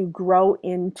to grow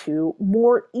into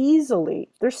more easily.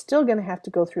 They're still going to have to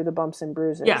go through the bumps and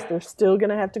bruises. Yeah. They're still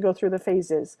going to have to go through the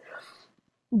phases,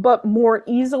 but more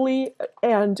easily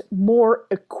and more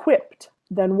equipped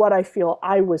than what I feel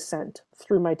I was sent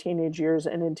through my teenage years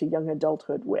and into young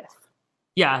adulthood with.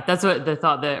 Yeah, that's what the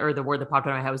thought that, or the word that popped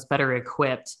in my head was better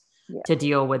equipped to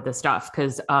deal with the stuff.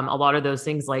 Cause a lot of those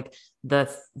things, like the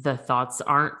thoughts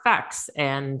aren't facts.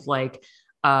 And like,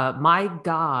 my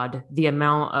God, the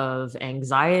amount of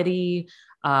anxiety,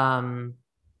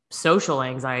 social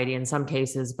anxiety in some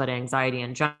cases, but anxiety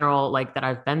in general, like that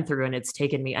I've been through. And it's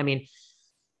taken me, I mean,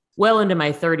 well into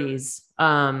my 30s,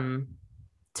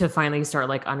 to finally start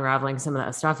like unraveling some of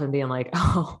that stuff and being like,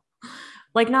 oh,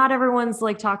 like not everyone's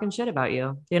like talking shit about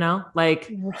you, like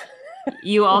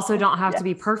you also don't have to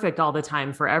be perfect all the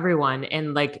time for everyone.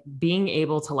 And like being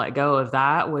able to let go of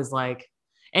that was like,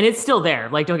 and it's still there.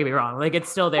 Like, don't get me wrong. Like it's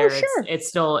still there. Oh, sure. It's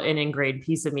still an ingrained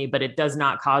piece of me, but it does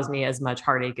not cause me as much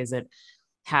heartache as it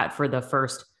had for the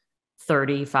first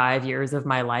 35 years of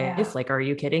my life. Yeah. Like, are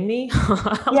you kidding me?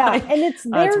 Yeah. And it's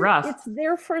there. It's rough. It's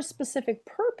there for a specific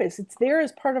purpose. It's there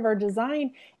as part of our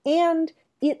design, and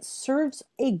it serves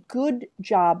a good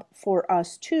job for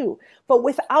us too. But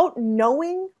without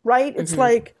knowing, right? It's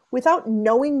like without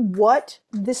knowing what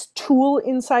this tool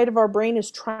inside of our brain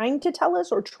is trying to tell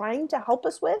us or trying to help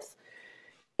us with,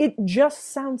 it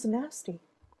just sounds nasty,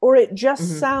 or it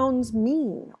just sounds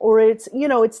mean, or it's,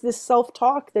 it's this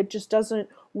self-talk that just doesn't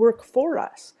work for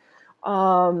us.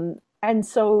 And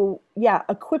so, yeah,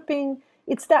 equipping,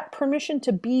 it's that permission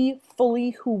to be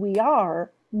fully who we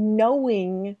are,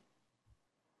 knowing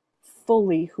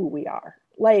fully who we are,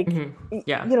 like,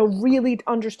 really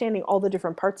understanding all the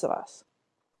different parts of us.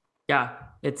 Yeah,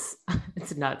 it's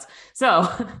nuts. So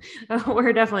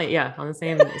we're definitely, on the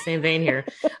same vein here.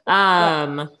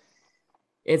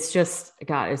 It's just,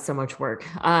 God, it's so much work.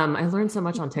 I learned so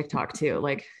much on TikTok too.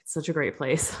 Like, it's such a great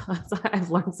place.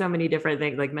 I've learned so many different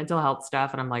things, like mental health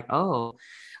stuff. And I'm like, oh,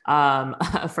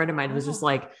 a friend of mine was just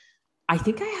like, I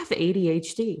think I have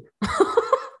ADHD.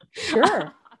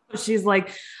 Sure. She's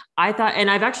like, I thought, and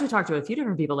I've actually talked to a few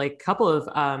different people, like a couple of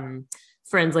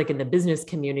friends, like in the business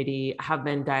community, have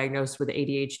been diagnosed with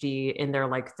ADHD in their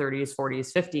like 30s,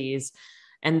 40s, 50s.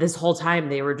 And this whole time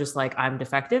they were just like, I'm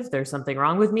defective. There's something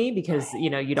wrong with me because,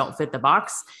 you don't fit the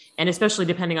box. And especially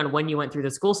depending on when you went through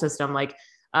the school system, like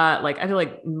I feel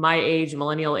like my age,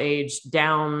 millennial age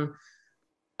down,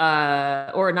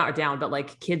 or not down, but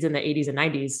like kids in the 80s and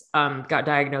 90s got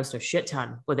diagnosed a shit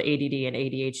ton with ADD and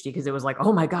ADHD because it was like,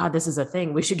 oh my God, this is a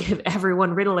thing. We should give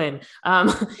everyone Ritalin.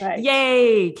 Right.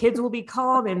 Yay, kids will be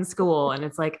calm in school. And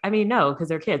it's like, I mean, no, because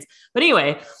they're kids. But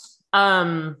anyway,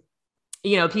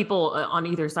 people on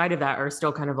either side of that are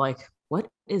still kind of like, what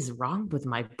is wrong with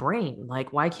my brain?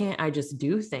 Like, why can't I just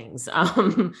do things?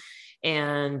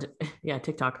 And yeah,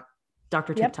 TikTok.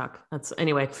 Dr. TikTok. That's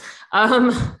anyway.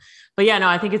 But yeah, no,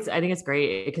 I think it's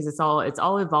great because it's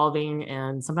all evolving.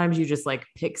 And sometimes you just like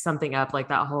pick something up, like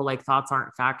that whole, like, thoughts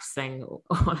aren't facts thing.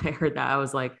 When I heard that, I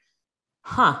was like,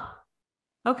 huh,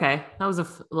 okay. That was a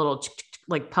little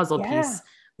like puzzle piece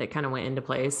that kind of went into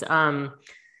place.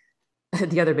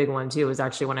 The other big one too was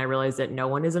actually when I realized that no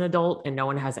one is an adult and no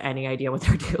one has any idea what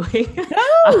they're doing.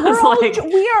 No,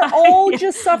 we are all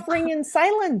just suffering in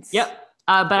silence. Yep.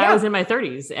 But I was in my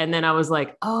 30s, and then I was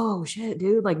like, oh shit,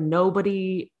 dude, like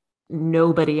nobody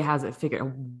has it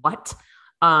figured. What?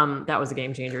 That was a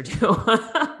game changer too.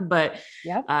 But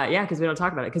Yep. yeah, because we don't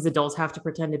talk about it because adults have to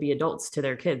pretend to be adults to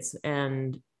their kids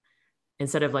and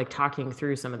instead of like talking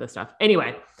through some of the stuff.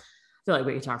 Anyway, I feel like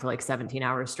we could talk for like 17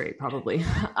 hours straight, probably.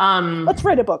 Let's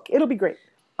write a book. It'll be great.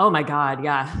 Oh my God.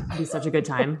 Yeah. It'd be such a good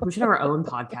time. We should have our own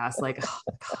podcast. Like, oh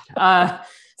my God.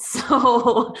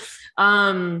 So,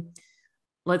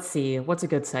 let's see, what's a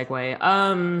good segue?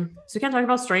 So we can talk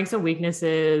about strengths and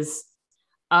weaknesses.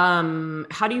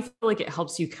 How do you feel like it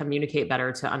helps you communicate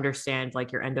better to understand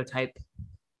like your endotype,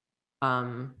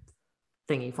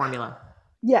 thingy formula?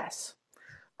 Yes.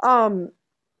 So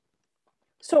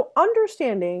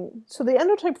understanding, so the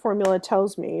endotype formula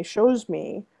shows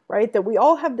me, right, that we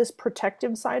all have this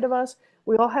protective side of us.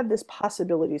 We all have this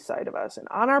possibility side of us. And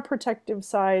on our protective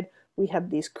side, we have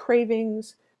these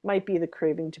cravings, might be the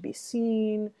craving to be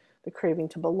seen, the craving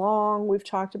to belong. We've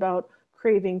talked about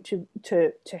craving to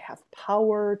have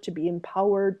power, to be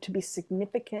empowered, to be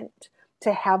significant,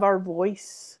 to have our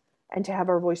voice and to have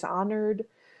our voice honored.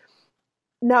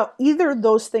 Now, either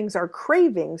those things are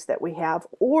cravings that we have,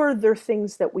 or they're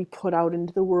things that we put out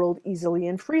into the world easily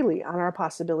and freely on our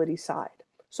possibility side.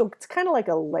 So it's kind of like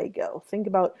a Lego. Think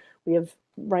about, we have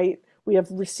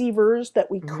receivers that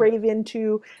we crave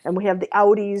into, and we have the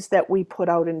outies that we put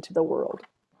out into the world.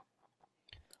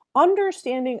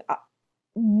 Understanding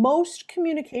most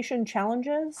communication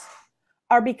challenges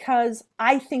are because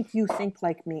I think you think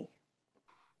like me.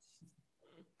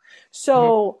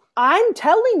 So I'm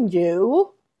telling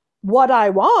you what I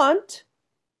want,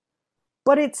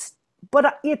 but it's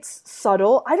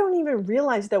subtle. I don't even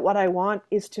realize that what I want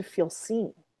is to feel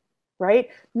seen, right?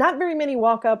 Not very many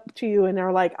walk up to you and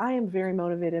are like, I am very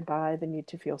motivated by the need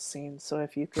to feel seen. So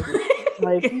if you could,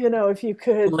 like, you know, if you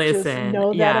could Listen, just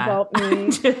know that about me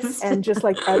and just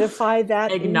like edify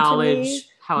that acknowledge into me.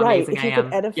 how amazing if you I could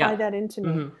am. edify that into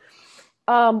me.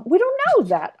 We don't know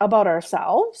that about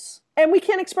ourselves. And we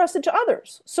can't express it to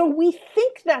others. So we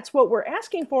think that's what we're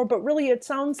asking for, but really it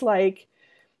sounds like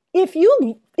if you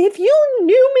knew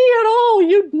me at all,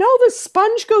 you'd know the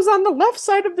sponge goes on the left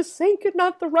side of the sink and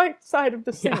not the right side of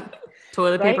the sink. Yeah.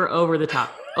 Toilet paper over the top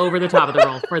of the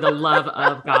roll, for the love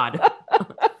of God.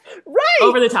 Right.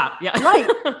 Over the top. Yeah. Right.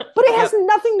 But it has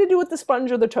nothing to do with the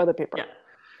sponge or the toilet paper. Yeah.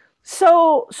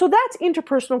 So that's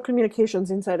interpersonal communications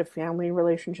inside a family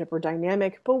relationship or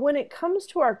dynamic. But when it comes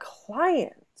to our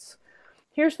clients,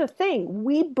 here's the thing.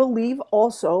 We believe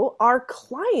also our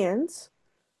clients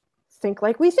think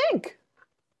like we think.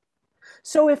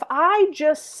 So if I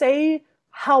just say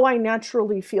how I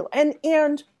naturally feel,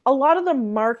 and a lot of the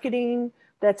marketing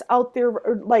that's out there,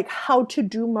 like how to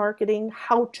do marketing,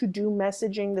 how to do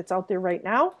messaging that's out there right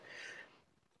now,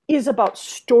 is about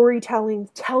storytelling.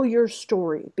 Tell your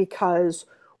story, because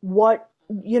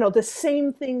the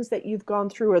same things that you've gone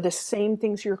through are the same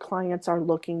things your clients are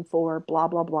looking for, blah,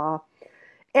 blah, blah.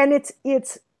 And it's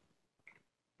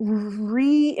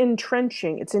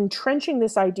entrenching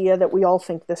this idea that we all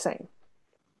think the same.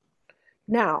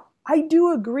 Now, I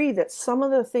do agree that some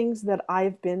of the things that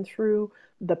I've been through,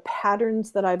 the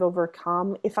patterns that I've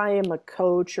overcome, if I am a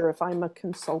coach or if I'm a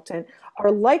consultant,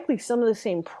 are likely some of the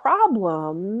same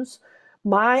problems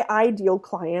my ideal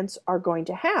clients are going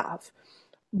to have.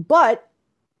 But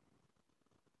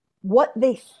what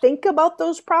they think about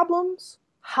those problems,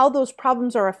 how those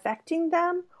problems are affecting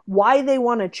them, why they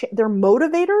want to change, their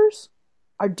motivators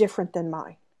are different than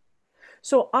mine.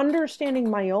 So understanding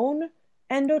my own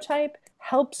endotype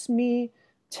helps me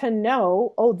to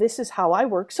know, oh, this is how I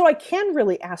work. So I can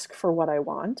really ask for what I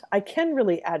want. I can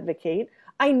really advocate.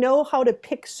 I know how to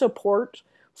pick support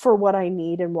for what I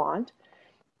need and want,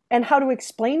 and how to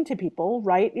explain to people,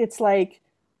 right? It's like,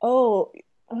 oh,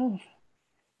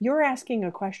 you're asking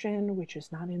a question which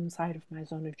is not inside of my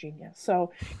zone of genius.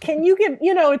 So can you give,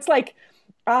 it's like,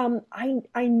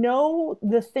 I know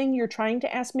the thing you're trying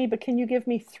to ask me, but can you give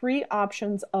me 3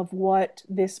 options of what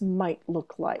this might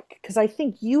look like? Because I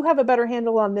think you have a better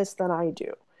handle on this than I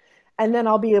do. And then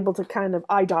I'll be able to kind of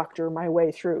eye doctor my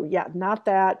way through. Yeah, not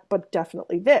that, but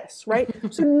definitely this, right?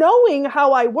 So knowing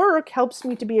how I work helps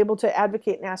me to be able to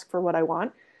advocate and ask for what I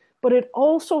want. But it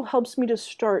also helps me to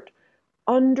start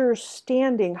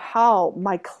understanding how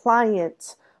my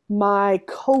clients, my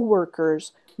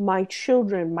coworkers, my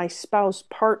children, my spouse,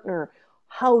 partner,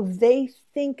 how they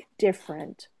think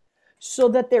different, so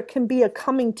that there can be a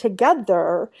coming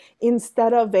together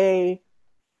instead of I'm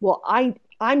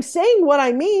saying what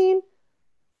I mean,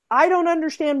 I don't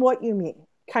understand what you mean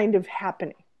kind of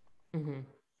happening. Mm-hmm.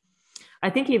 I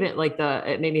think even like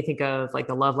it made me think of like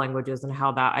the love languages and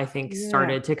how that I think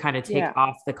started to kind of take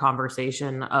off the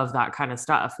conversation of that kind of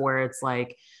stuff, where it's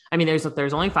like, I mean,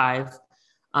 there's only 5.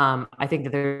 I think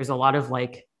that there's a lot of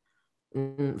like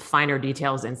finer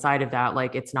details inside of that.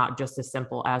 Like it's not just as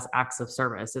simple as acts of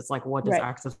service. It's like, what does Right.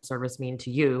 acts of service mean to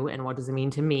you, and what does it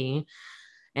mean to me,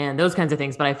 and those kinds of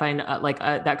things. But I find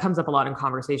that comes up a lot in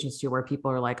conversations too, where people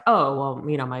are like, oh,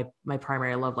 well, my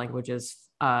primary love language is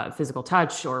physical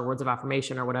touch or words of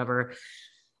affirmation or whatever.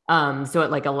 So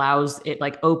it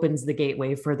like opens the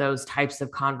gateway for those types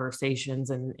of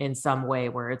conversations in some way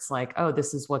where it's like, oh,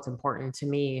 this is what's important to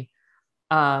me.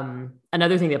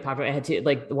 Another thing that popped up, I had to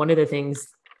like, one of the things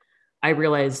I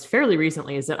realized fairly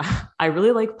recently is that I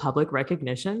really like public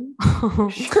recognition.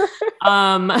 Sure.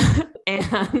 um,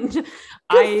 and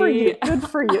Good for you. Good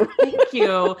for you. thank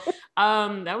you.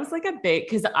 That was like a big,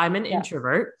 because I'm an Yeah.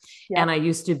 introvert, Yeah. and I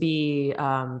used to be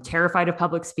terrified of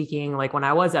public speaking. Like when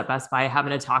I was at Best Buy,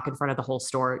 having to talk in front of the whole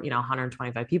store,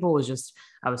 125 people was just,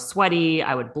 I was sweaty.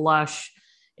 I would blush.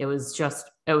 It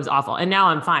was awful. And now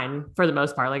I'm fine for the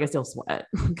most part. Like I still sweat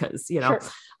because, Sure.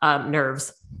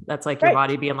 nerves. That's like your Right.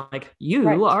 body being like, you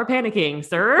Right. are panicking,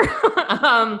 sir.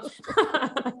 um,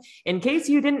 in case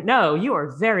you didn't know, you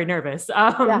are very nervous.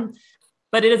 Yeah.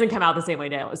 But it doesn't come out the same way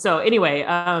now. So anyway,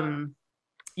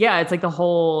 yeah, it's like the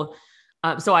whole,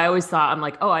 so I always thought, I'm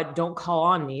like, oh, I don't call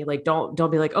on me. Like, don't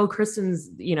be like, oh, Kristin's,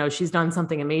 she's done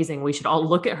something amazing. We should all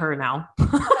look at her now.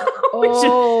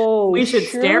 Oh, we should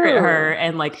stare at her sure.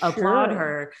 and like applaud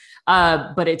Sure.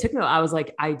 her. But it took me, I was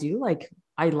like, I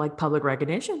like public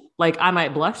recognition. Like I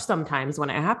might blush sometimes when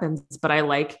it happens, but I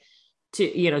like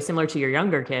to, similar to your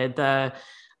younger kid, the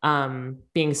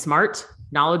being smart,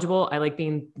 knowledgeable. I like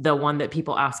being the one that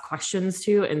people ask questions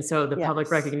to. And so the public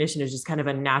Yes. recognition is just kind of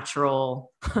a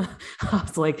natural, I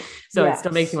was like, so it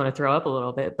still makes me Yes. want to throw up a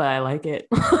little bit, but I like it.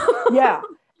 Yeah.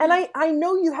 And I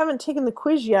know you haven't taken the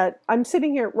quiz yet. I'm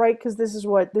sitting here, right? Because this is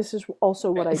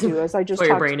also what I do, as I just What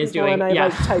your talk to brain is people doing. and I Yeah.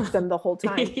 like type them the whole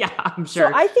time. Yeah, I'm So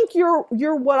sure. I think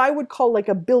you're what I would call like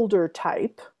a builder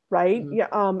type, right? Mhm.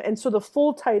 Yeah. And so the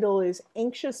full title is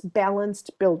Anxious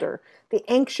Balanced Builder. The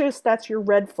anxious, that's your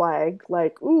red flag,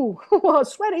 like, ooh,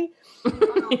 sweaty.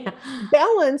 Yeah.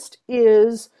 Balanced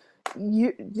is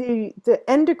your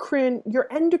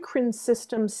endocrine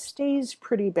system stays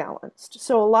pretty balanced.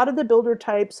 So a lot of the builder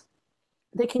types,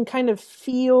 they can kind of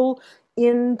feel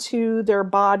into their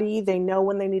body. They know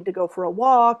when they need to go for a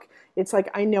walk. It's like,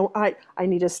 I know I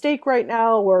need a steak right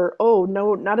now, or, oh,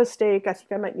 no, not a steak. I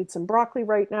think I might need some broccoli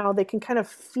right now. They can kind of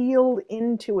feel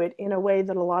into it in a way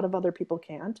that a lot of other people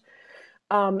can't,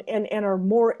 and are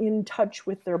more in touch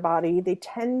with their body. They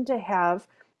tend to have,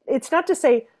 it's not to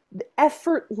say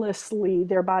effortlessly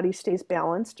their body stays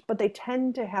balanced, but they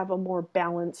tend to have a more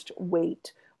balanced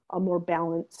weight, a more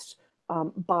balanced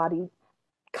body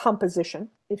composition,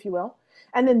 if you will.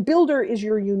 And then builder is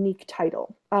your unique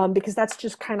title, because that's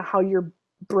just kind of how your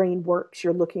brain works.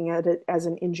 You're looking at it as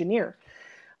an engineer.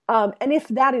 And if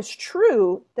that is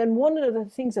true, then one of the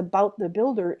things about the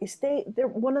builder is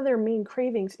one of their main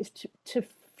cravings is to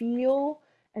feel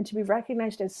and to be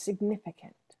recognized as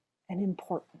significant and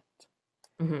important.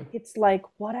 Mhm. It's like,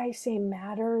 what I say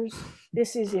matters.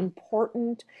 This is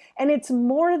important. And it's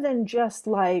more than just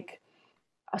like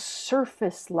a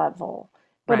surface level,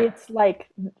 but Right. it's like,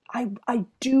 I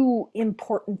do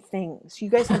important things. You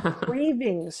guys have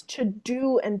cravings to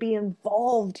do and be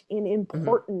involved in Mhm.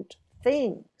 important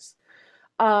things.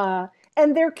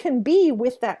 And there can be,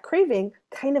 with that craving,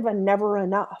 kind of a never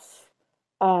enough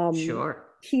Sure.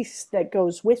 piece that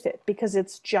goes with it, because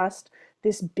it's just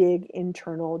this big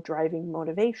internal driving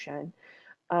motivation,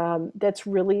 that's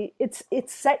really, it's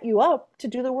set you up to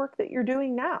do the work that you're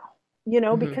doing now,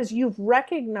 Mhm. because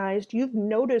you've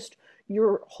noticed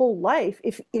your whole life,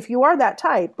 if you are that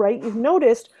type, right, you've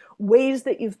noticed ways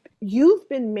that you've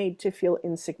been made to feel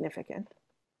insignificant,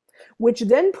 which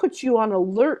then puts you on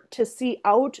alert to see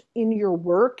out in your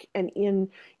work and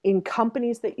in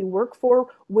companies that you work for,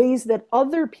 ways that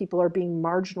other people are being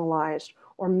marginalized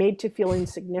or made to feel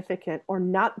insignificant or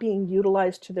not being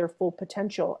utilized to their full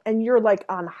potential. And you're like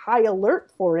on high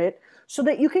alert for it so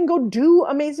that you can go do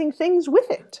amazing things with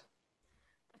it.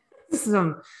 This is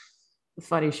some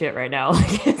funny shit right now.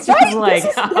 Like it's just Right? like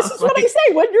This is what I like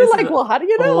say when you're this is like, well, how do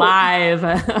you know? live,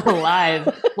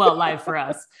 live. Well, live for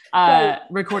us. Right.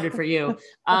 Recorded for you.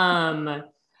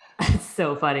 It's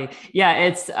so funny. Yeah,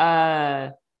 it's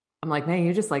I'm like, man,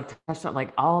 you just like touched on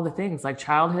like all the things, like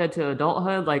childhood to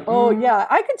adulthood, like Oh yeah,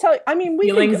 I can tell you. I mean,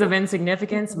 feelings of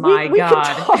insignificance. we My we could God.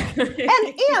 talk,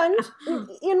 and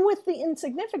in with the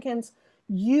insignificance,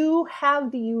 you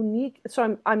have the unique.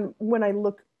 So I'm when I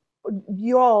look,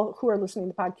 you all who are listening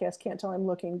to the podcast can't tell I'm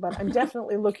looking, but I'm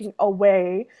definitely looking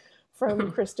away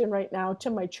from Kristin right now to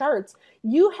my charts.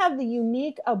 You have the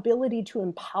unique ability to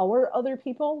empower other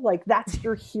people. Like that's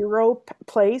your hero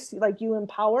place. Like you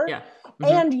empower. Yeah.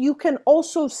 And you can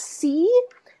also see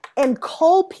and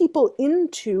call people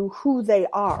into who they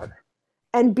are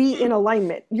and be in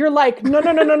alignment. You're like, no.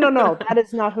 That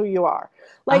is not who you are.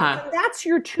 Like, and that's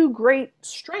your two great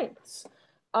strengths.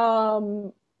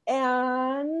 And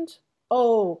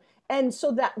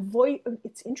so that voice,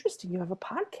 it's interesting. You have a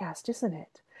podcast, isn't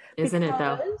it? Isn't it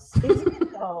though? Isn't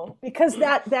it though? Because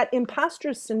that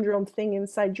imposter syndrome thing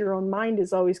inside your own mind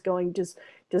is always going, does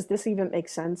this even make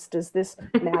sense? Does this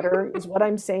matter? Is what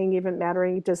I'm saying even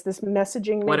mattering? Does this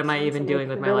messaging make What am I even doing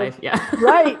with my life? Yeah.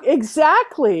 Right,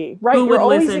 exactly. Right. Who You're would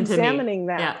always listen to examining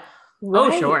me? that. Yeah.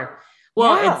 Right. Oh, sure.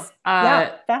 Well, it's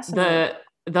fascinating.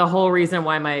 the whole reason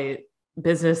why my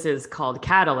business is called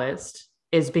Catalyst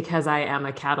is because I am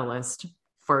a catalyst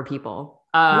for people.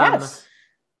 Yes.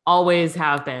 Always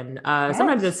have been.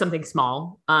 Sometimes it's something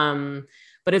small.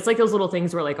 But it's like those little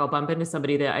things where like I'll bump into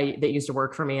somebody that used to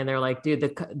work for me and they're like,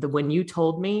 dude, the when you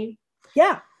told me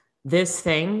this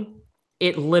thing,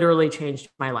 it literally changed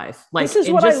my life. Like this is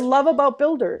what I love about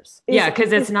builders.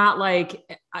 Because it's not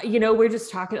like, we're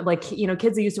just talking like,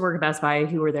 kids that used to work at Best Buy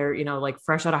who were there, like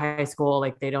fresh out of high school,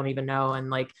 like they don't even know. And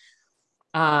like,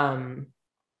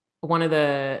 one of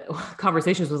the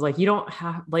conversations was like, you don't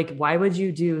have, like, why would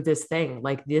you do this thing?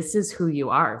 Like, this is who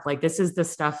you are. Like, this is the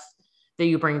stuff that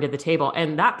you bring to the table.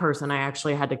 And that person I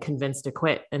actually had to convince to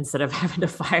quit instead of having to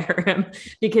fire him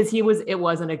because it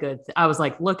wasn't a good, I was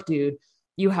like, look, dude,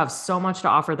 you have so much to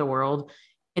offer the world.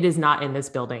 It is not in this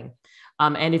building.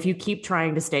 And if you keep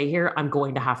trying to stay here, I'm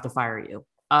going to have to fire you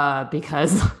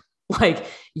because like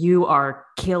you are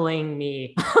killing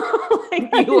me.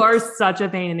 Like you are such a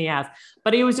pain in the ass.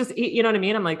 But he was just, you know what I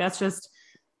mean? I'm like, that just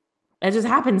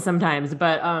happens sometimes.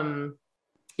 But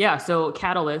so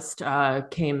Catalyst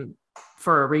came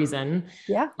for a reason.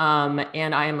 Yeah.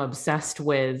 And I am obsessed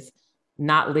with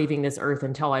not leaving this earth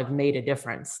until I've made a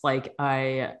difference. Like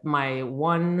hashtag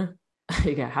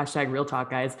real talk,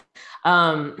 guys.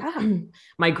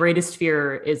 My greatest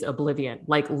fear is oblivion,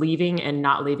 like leaving and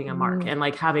not leaving a mark and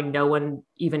like having no one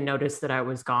even notice that I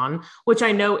was gone, which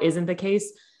I know isn't the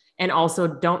case. And also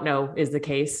don't know is the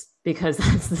case because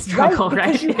that's the struggle,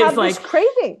 right? Because you have this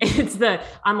craving.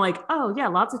 I'm like, oh yeah,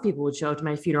 lots of people would show up to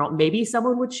my funeral. Maybe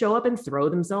someone would show up and throw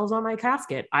themselves on my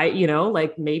casket.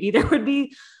 Like maybe there would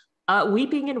be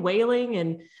weeping and wailing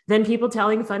and then people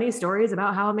telling funny stories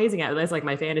about how amazing I was. That's like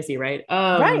my fantasy, right?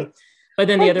 Right. But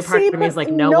then the other part of me is like,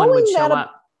 no one would show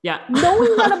up. Yeah.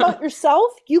 Knowing that about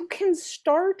yourself, you can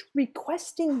start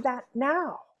requesting that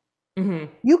now. Mm-hmm.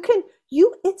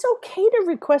 It's okay to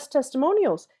request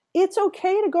testimonials. It's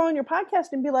okay to go on your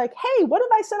podcast and be like, hey, what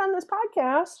have I said on this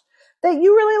podcast that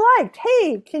you really liked?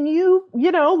 Hey, can you,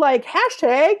 like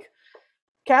hashtag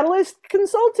Catalyst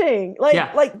Consulting,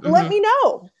 let me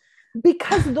know.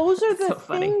 Because those are the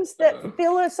things that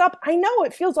fill us up. I know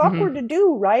it feels awkward to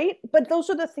do, right? But those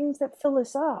are the things that fill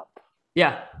us up.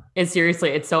 Yeah. It's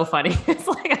so funny. It's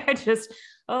like,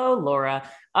 Laura.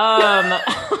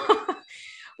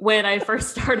 When I first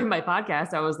started my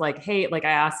podcast, I was like, hey, like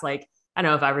I asked, like, I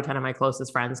don't know, 5 or 10 of my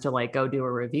closest friends to like, go do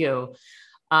a review,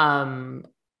 and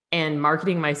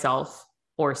marketing myself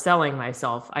or selling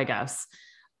myself, I guess.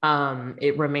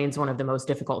 It remains one of the most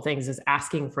difficult things is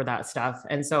asking for that stuff.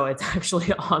 And so it's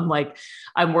actually on like,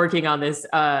 I'm working on this,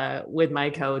 with my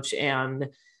coach and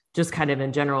just kind of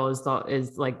in general is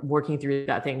like working through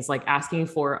that things like asking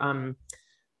for,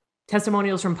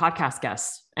 testimonials from podcast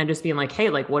guests and just being like, hey,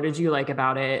 like, what did you like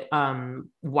about it?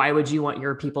 Why would you want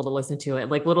your people to listen to it?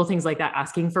 Like little things like that,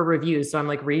 asking for reviews. So I'm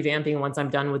like revamping once I'm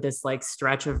done with this like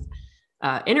stretch of,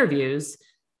 interviews,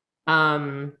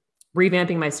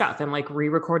 revamping my stuff and like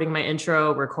re-recording my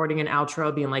intro, recording an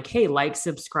outro, being like, hey, like,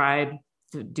 subscribe,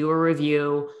 do a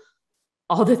review,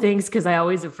 all the things. Cause I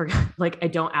always forget, like, I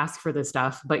don't ask for this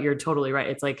stuff, but you're totally right.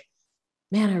 It's like,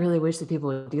 man, I really wish that people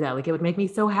would do that. Like it would make me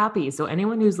so happy. So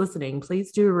anyone who's listening,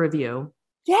 please do a review.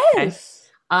 Yes.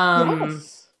 Okay?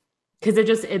 Yes. Cause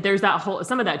there's that whole,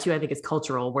 some of that too, I think is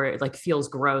cultural where it like feels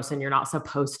gross and you're not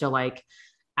supposed to like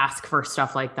ask for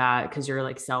stuff like that because you're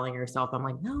like selling yourself. I'm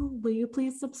like, no, will you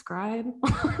please subscribe?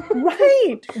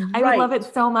 Right. I would love it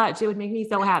so much. It would make me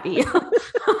so happy.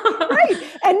 Right.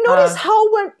 And notice how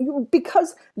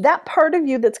because that part of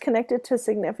you that's connected to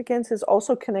significance is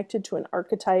also connected to an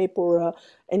archetype or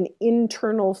an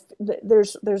internal,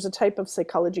 there's a type of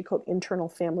psychology called internal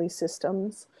family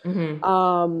systems.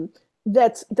 Mm-hmm.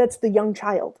 That's the young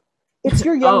child. It's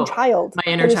your young child.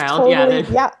 My inner child. Totally,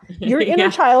 your inner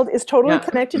child is totally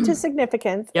connected to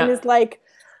significance and is like,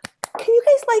 can you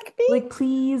guys like me? Like,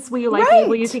 please, will you like me?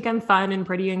 Will you think I'm fun and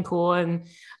pretty and cool? And,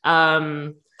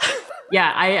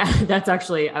 yeah, that's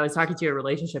actually, I was talking to a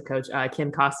relationship coach,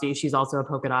 Kim Costi. She's also a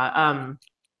polka dot.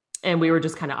 And we were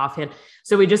just kind of offhand.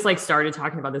 So we just like started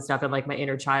talking about this stuff and like my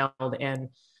inner child. And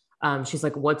she's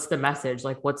like, what's the message?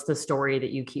 Like, what's the story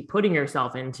that you keep putting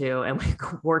yourself into? And we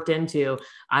worked into,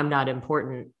 I'm not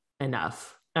important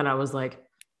enough. And I was like,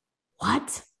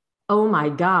 what? Oh my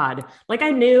God. Like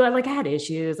I knew I had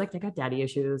issues, like I got daddy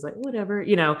issues, like whatever,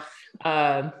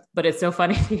 but it's so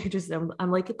funny. I'm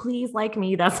like, please like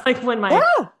me. That's like when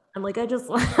I'm like, I just,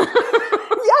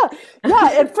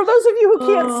 yeah. And for those of you who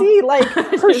can't see, like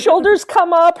her shoulders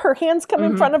come up, her hands come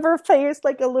in front of her face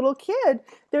like a little kid.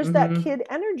 There's that kid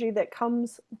energy that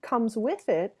comes with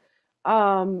it.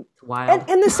 Wild.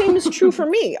 And the same is true for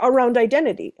me around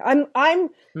identity.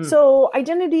 So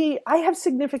identity, I have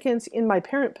significance in my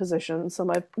parent position. So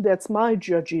that's my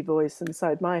judgy voice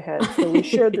inside my head. So we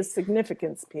share the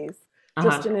significance piece,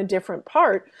 just in a different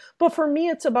part. But for me,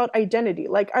 it's about identity.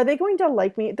 Like, are they going to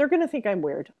like me? They're going to think I'm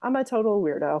weird. I'm a total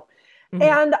weirdo.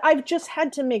 And I've just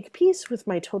had to make peace with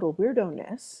my total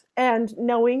weirdo-ness and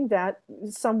knowing that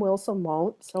some will, some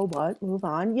won't. So what? Move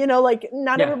on. Like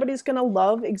not everybody's going to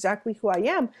love exactly who I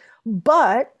am,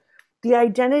 but the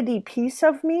identity piece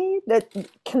of me that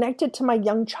connected to my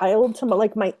young child, to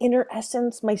my inner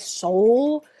essence, my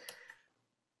soul,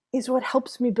 is what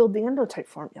helps me build the Endotype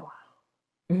Formula.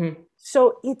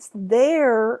 So it's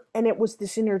there, and it was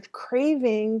this inner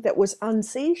craving that was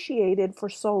unsatiated for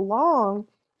so long,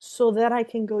 so that I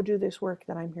can go do this work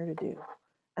that I'm here to do.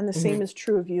 And the same is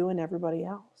true of you and everybody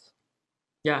else.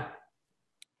 Yeah.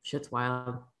 Shit's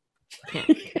wild.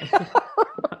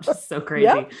 Just so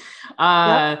crazy.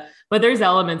 But there's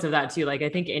elements of that too. Like I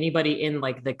think anybody in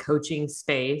like the coaching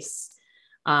space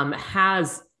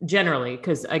has generally,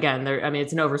 because again,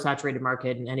 it's an oversaturated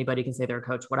market and anybody can say they're a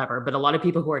coach, whatever. But a lot of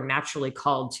people who are naturally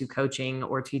called to coaching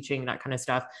or teaching, that kind of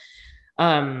stuff,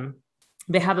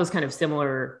 they have those kind of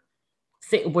similar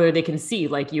where they can see,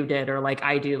 like you did, or like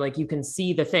I do, like you can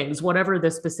see the things, whatever the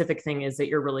specific thing is that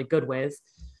you're really good with.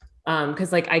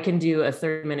 Cause like I can do a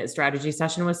 30-minute strategy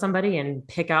session with somebody and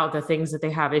pick out the things that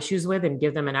they have issues with and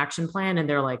give them an action plan. And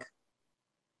they're like,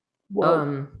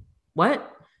 whoa.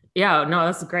 What? Yeah, no,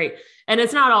 that's great. And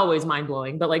it's not always mind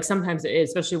blowing, but like sometimes it is,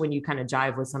 especially when you kind of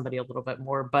jive with somebody a little bit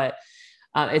more, but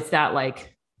it's that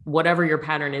like, whatever your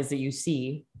pattern is that you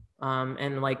see,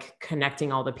 and like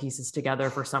connecting all the pieces together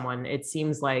for someone. It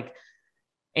seems like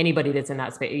anybody that's in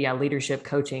that space, leadership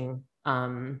coaching,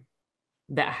 that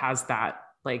has that,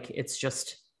 like, it's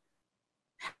just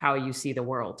how you see the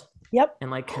world. Yep.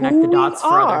 And like connect the dots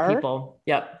for other people.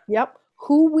 Yep.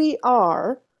 Who we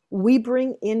are, we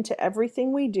bring into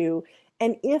everything we do.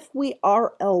 And if we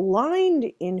are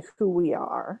aligned in who we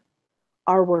are,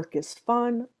 our work is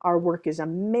fun. Our work is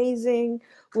amazing.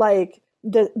 Like,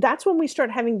 that's when we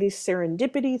start having these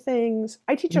serendipity things.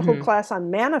 I teach a whole class on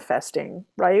manifesting,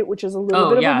 right? Which is a little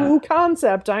bit of a woo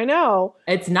concept, I know.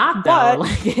 It's not though.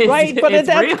 Like,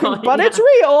 it's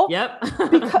real.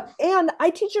 Yep. And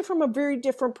I teach it from a very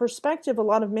different perspective. A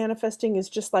lot of manifesting is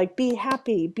just like, be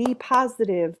happy, be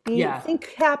positive,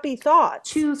 think happy thoughts.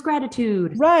 Choose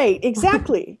gratitude. Right,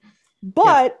 exactly.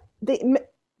 But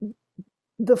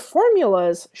the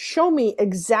formulas show me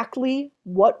exactly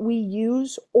what we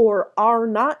use or are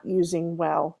not using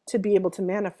well to be able to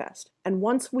manifest. And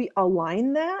once we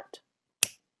align that,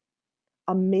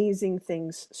 amazing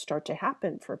things start to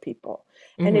happen for people.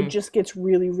 And it just gets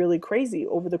really, really crazy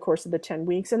over the course of the 10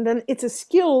 weeks. And then it's a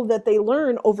skill that they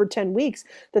learn over 10 weeks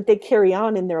that they carry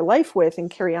on in their life with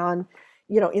and carry on,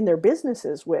 in their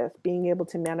businesses with, being able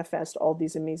to manifest all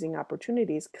these amazing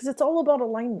opportunities, because it's all about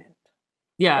alignment.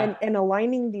 Yeah. And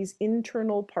aligning these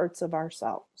internal parts of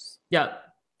ourselves. Yeah.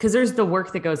 Because there's the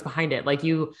work that goes behind it. Like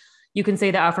you can say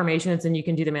the affirmations and you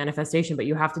can do the manifestation, but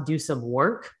you have to do some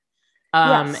work.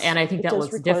 And I think that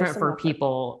looks different for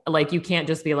people. Like you can't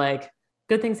just be like,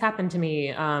 good things happen to me.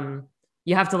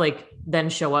 You have to like then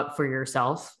show up for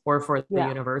yourself or for the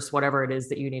universe, whatever it is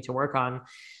that you need to work on.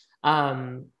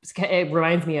 It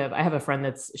reminds me of, I have a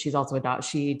friend she's also a doc.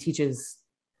 She teaches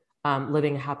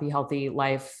living a happy, healthy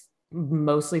life,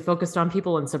 mostly focused on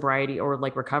people in sobriety or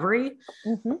like recovery,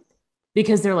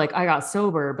 because they're like, I got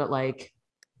sober, but like,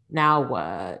 now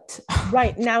what?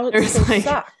 Right. Now it still like,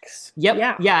 sucks.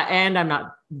 Yep. Yeah. And I'm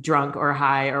not drunk or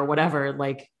high or whatever.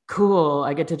 Like, cool.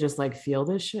 I get to just like feel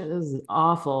this shit. This is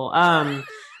awful.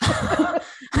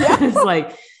 It's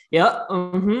like, yep.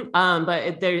 But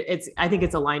I think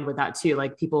it's aligned with that too.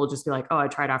 Like people will just be like, oh, I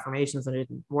tried affirmations and it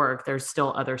didn't work. There's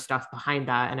still other stuff behind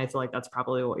that. And I feel like that's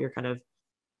probably what you're kind of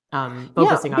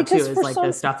focusing on too, is like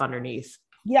the stuff underneath.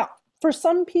 Yeah. for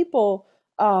some people,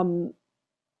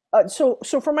 so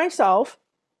for myself,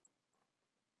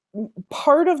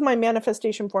 part of my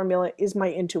manifestation formula is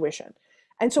my intuition.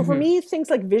 And so for Mm-hmm. me, things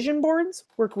like vision boards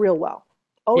work real well.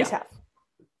 Always Yeah. have.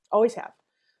 Always have.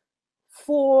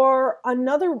 For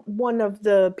another one of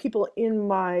the people in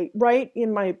my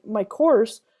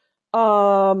course,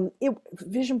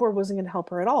 vision board wasn't going to help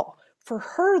her at all. For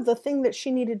her, the thing that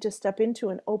she needed to step into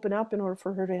and open up in order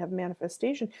for her to have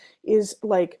manifestation is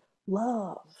like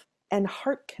love and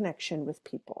heart connection with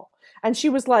people. And she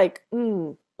was like,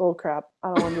 bull crap.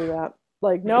 I don't want to do that.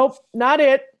 Like, nope, not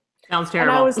it. Sounds And I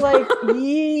terrible. was like,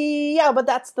 yeah, but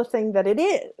that's the thing that it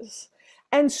is.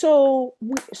 And so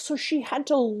she had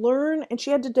to learn and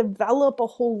she had to develop a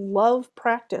whole love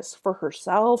practice for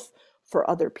herself, for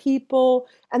other people.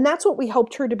 And that's what we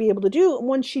helped her to be able to do. And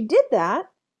when she did that,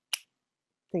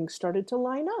 things started to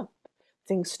line up.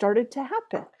 Things started to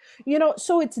happen.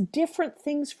 So it's different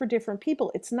things for different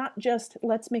people. It's not just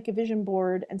let's make a vision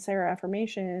board and say our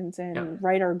affirmations Yeah. and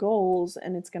write our goals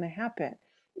and it's going to happen.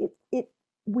 It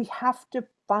we have to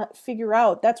figure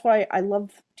out. That's why I love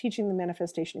teaching the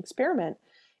manifestation experiment,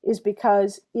 is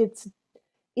because it's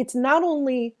not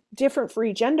only different for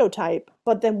each endotype,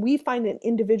 but then we find an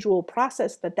individual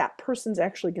process that person's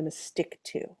actually going to stick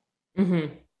to.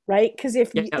 Mm-hmm. Right? Because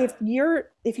if Yeah.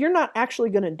 you're not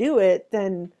actually going to do it,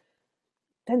 then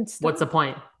What's the stop.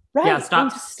 point? Yeah. Right? Then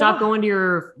Stop stop. going to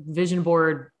your vision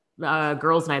board,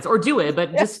 girls' nights, or do it,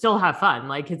 but Yeah. just still have fun.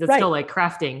 Like, cause it's still Right. like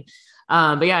crafting.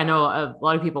 But yeah, I know a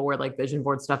lot of people where like vision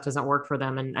board stuff doesn't work for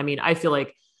them. And I mean, I feel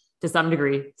like to some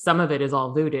degree, some of it is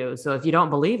all voodoo. So if you don't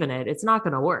believe in it, it's not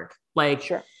going to work. Like,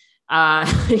 Sure.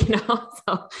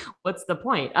 so what's the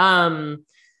point?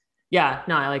 Yeah,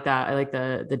 no, I like that. I like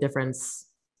the difference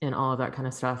in all of that kind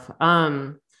of stuff.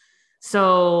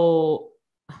 So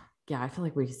yeah, I feel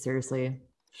like we seriously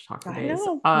talk for I days.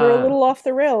 know we're a little off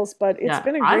the rails, but it's Yeah,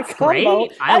 been a great that's combo.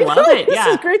 great. I I love know it. this is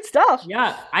Yeah. great stuff.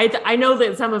 Yeah. I know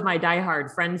that some of my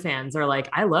diehard friend fans are like,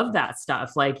 I love that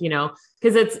stuff. Like,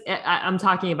 cause I'm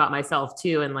talking about myself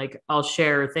too. And like, I'll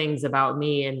share things about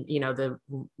me and, the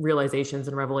realizations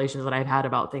and revelations that I've had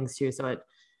about things too. So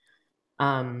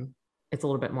it's a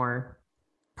little bit more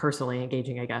personally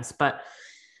engaging, I guess, but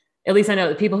at least I know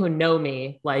that people who know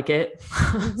me like it.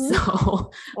 Mm-hmm.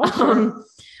 So, Oh, sure.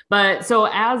 but so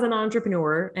as an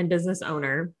entrepreneur and business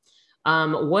owner,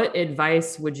 what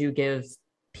advice would you give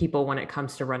people when it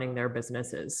comes to running their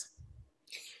businesses?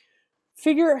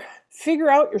 Figure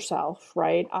out yourself,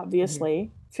 right? Mm-hmm.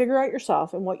 Obviously, figure out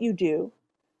yourself and what you do,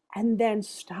 and then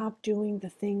stop doing the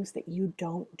things that you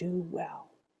don't do well.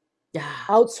 Yeah,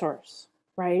 Outsource,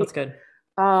 right? that's good.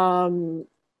 Um,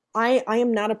 I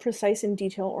am not a precise and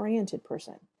detail oriented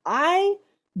person. I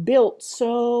built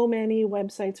so many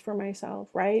websites for myself,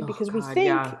 right? Oh Because we God, think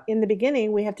yeah, in the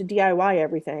beginning we have to DIY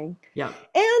everything. yeah,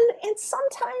 And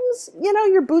sometimes,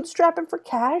 you're bootstrapping for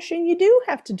cash and you do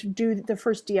have to do the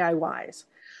first DIYs.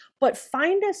 But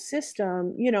find a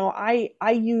system. I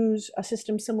use a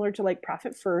system similar to like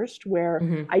Profit First, where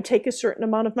mm-hmm. I take a certain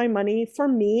amount of my money for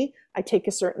me, I take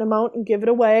a certain amount and give it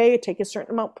away, I take a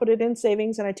certain amount, put it in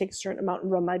savings, and I take a certain amount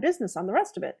and run my business on the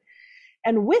rest of it.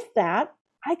 And with that,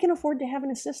 I can afford to have an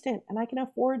assistant and I can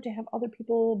afford to have other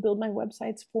people build my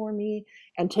websites for me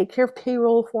and take care of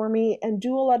payroll for me and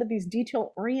do a lot of these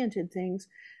detail oriented things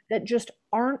that just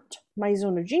aren't my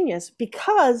zone of genius,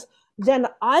 because then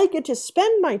I get to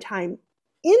spend my time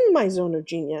in my zone of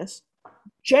genius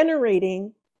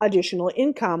generating additional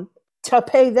income to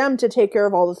pay them to take care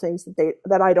of all the things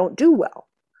that I don't do well.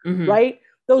 Mm-hmm. Right?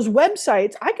 Those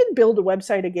websites, I could build a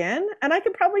website again and I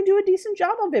could probably do a decent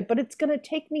job of it, but it's going to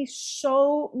take me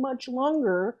so much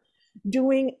longer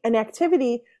doing an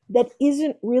activity that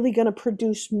isn't really going to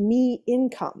produce me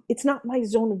income. It's not my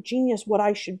zone of genius what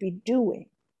I should be doing.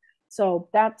 So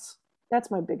that's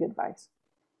my big advice.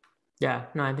 Yeah,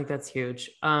 no, I think that's huge.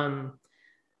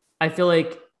 I feel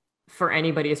like for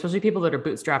anybody, especially people that are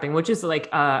bootstrapping, which is like,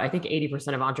 I think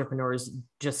 80% of entrepreneurs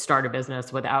just start a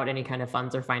business without any kind of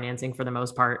funds or financing for the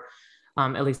most part.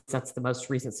 At least that's the most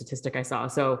recent statistic I saw.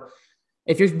 So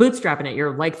if you're bootstrapping it,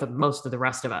 you're like most of the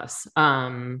rest of us.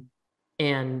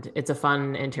 And it's a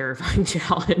fun and terrifying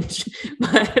challenge,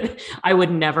 but I would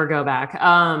never go back.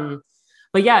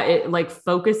 But yeah, like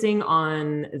focusing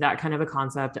on that kind of a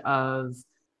concept of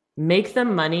make the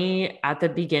money at the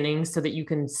beginning so that you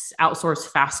can outsource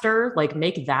faster, like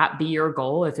make that be your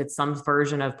goal. If it's some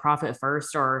version of Profit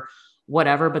First or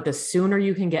whatever, but the sooner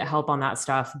you can get help on that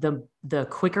stuff, the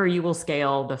quicker you will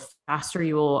scale, the faster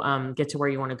you will get to where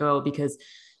you want to go, because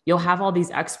you'll have all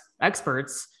these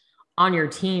experts on your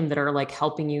team that are like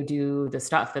helping you do the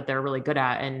stuff that they're really good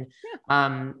at. And,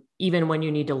 Yeah. even when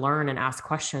you need to learn and ask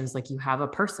questions, like you have a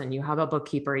person, you have a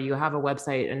bookkeeper, you have a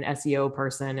website, an SEO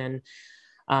person.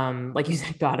 And like you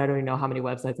said, God, I don't even know how many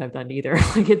websites I've done either.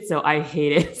 Like I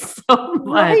hate it so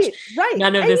much. Right.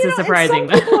 None of And this is surprising.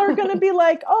 And some people are going to be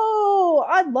like, oh,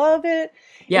 I love it.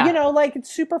 Yeah. Like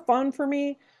it's super fun for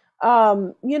me.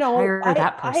 Hire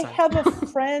that I person. have a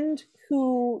friend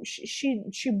who she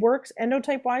works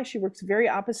endotype wise. She works very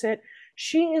opposite.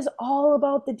 She is all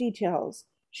about the details.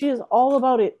 She is all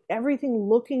about it. Everything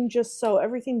looking just so,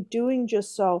 everything doing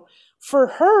just so. For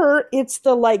her, it's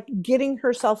the like getting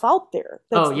herself out there.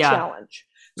 That's the challenge.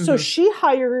 Mm-hmm. So she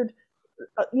hired,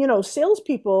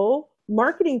 salespeople,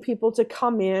 marketing people to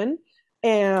come in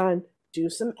and do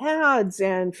some ads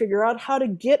and figure out how to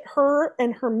get her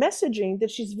and her messaging that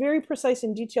she's very precise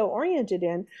and detail oriented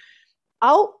in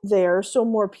out there so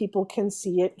more people can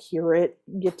see it, hear it,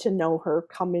 get to know her,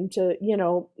 come into,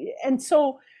 and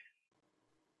so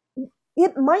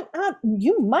you might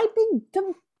be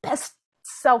the best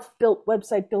self-built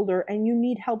website builder and you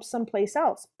need help someplace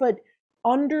else, but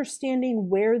understanding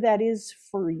where that is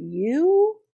for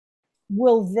you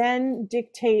will then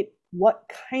dictate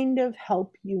what kind of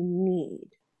help you need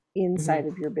inside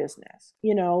of your business,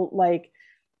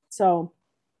 so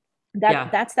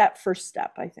that's that first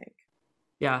step, I think.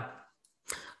 Yeah.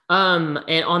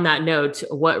 And on that note,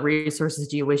 what resources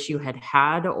do you wish you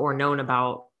had or known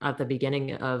about at the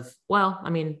beginning of,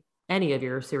 any of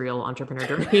your serial entrepreneur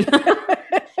journey?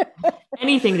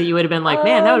 Anything that you would have been like,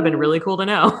 man, that would have been really cool to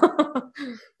know.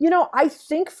 I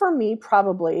think for me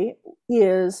probably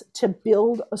is to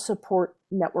build a support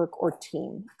network or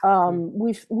team.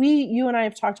 You and I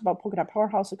have talked about Polka Dot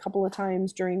Powerhouse a couple of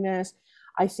times during this.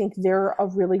 I think they're a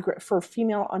really great, for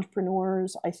female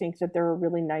entrepreneurs, I think that they're a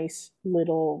really nice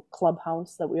little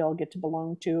clubhouse that we all get to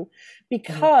belong to,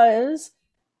 because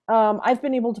I've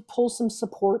been able to pull some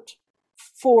support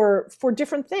for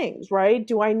different things, right?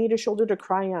 Do I need a shoulder to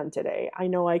cry on today? I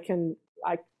know I can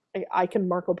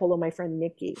Marco Polo my friend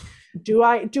Nikki. Do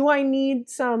I need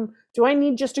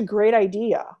just a great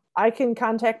idea? I can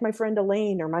contact my friend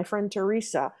Elaine or my friend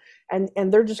Teresa, and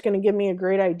they're just going to give me a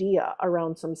great idea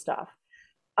around some stuff.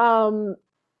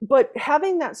 But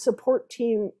having that support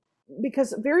team,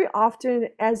 because very often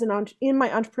in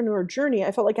my entrepreneur journey,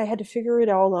 I felt like I had to figure it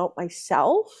all out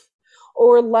myself,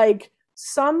 or like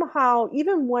somehow,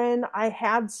 even when I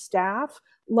had staff,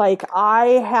 like I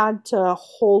had to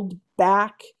hold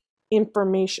back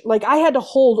information. Like I had to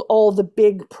hold all the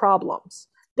big problems.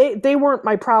 They weren't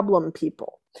my problem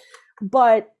people,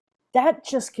 but that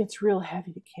just gets real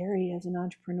heavy to carry as an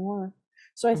entrepreneur.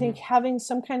 So I think having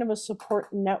some kind of a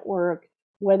support network,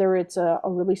 whether it's a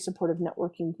really supportive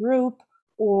networking group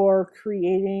or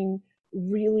creating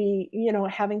really,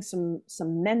 having some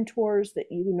mentors that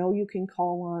you can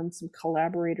call on, some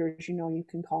collaborators you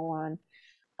can call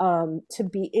on, to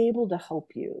be able to help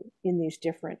you in these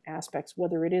different aspects,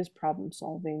 whether it is problem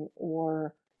solving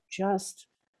or just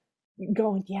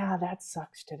going, yeah, that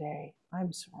sucks today,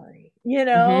 I'm sorry,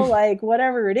 like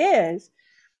whatever it is.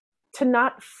 To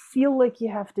not feel like you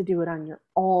have to do it on your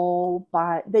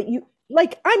I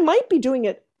might be doing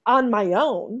it on my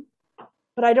own,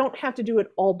 but I don't have to do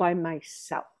it all by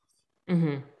myself.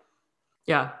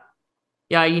 Yeah.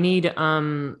 You need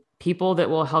people that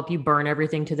will help you burn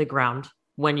everything to the ground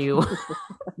when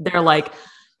they're like,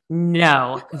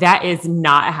 no, that is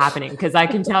not happening. Cause I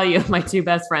can tell you my two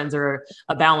best friends are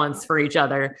a balance for each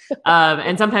other.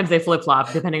 And sometimes they flip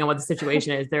flop depending on what the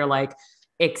situation is. They're like,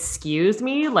 excuse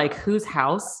me, like whose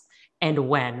house and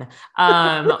when,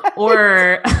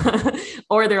 or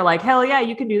they're like, hell yeah,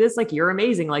 you can do this. Like, you're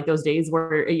amazing. Like those days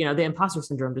where, the imposter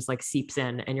syndrome just like seeps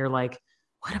in and you're like,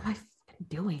 what am I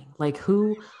doing? Like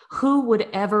who would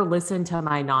ever listen to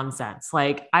my nonsense?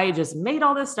 Like I just made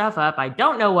all this stuff up. I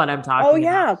don't know what I'm talking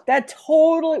about. That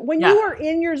totally, when you are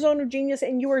in your zone of genius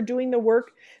and you are doing the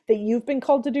work that you've been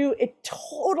called to do, it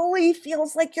totally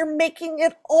feels like you're making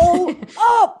it all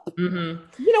up. When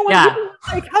people are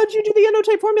like, how'd you do the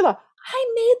Endotype Formula? I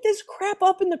made this crap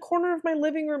up in the corner of my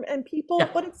living room and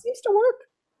but it seems to work.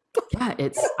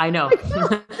 I know.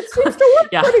 It seems to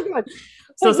work pretty good.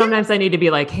 So sometimes I need to be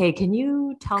like, hey, can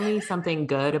you tell me something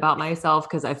good about myself?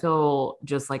 Because I feel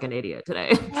just like an idiot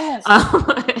today. Yes.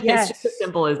 It's just as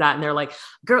simple as that. And they're like,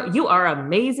 girl, you are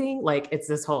amazing. Like it's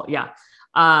this whole, you're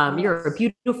a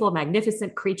beautiful,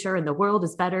 magnificent creature and the world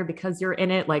is better because you're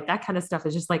in it. Like that kind of stuff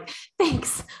is just like,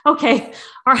 thanks. Okay.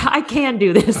 Or I can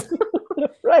do this.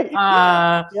 Right.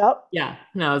 Yep. Yeah.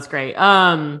 No, it's great.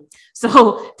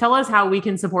 So tell us how we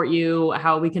can support you,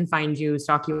 how we can find you,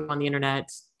 stalk you on the internet,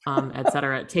 et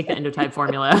cetera. Take the Endotype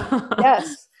Formula.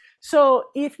 Yes. So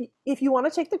if you want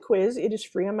to take the quiz, it is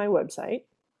free on my website.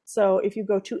 So if you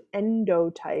go to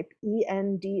Endotype,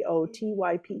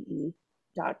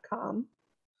 ENDOTYPE.com,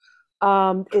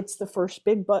 it's the first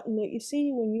big button that you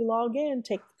see when you log in.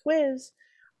 Take the quiz.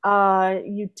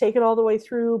 You take it all the way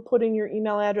through, put in your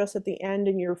email address at the end,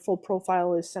 and your full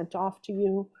profile is sent off to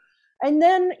you. And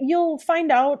then you'll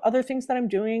find out other things that I'm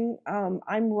doing.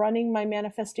 I'm running my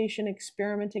manifestation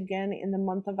experiment again in the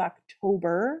month of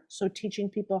October. So teaching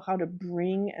people how to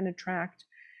bring and attract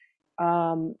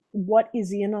what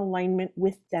is in alignment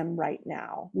with them right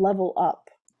now. Level up.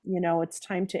 It's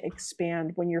time to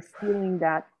expand when you're feeling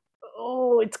that,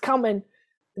 oh, it's coming.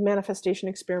 The manifestation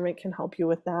experiment can help you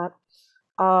with that.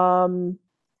 And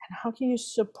how can you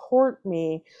support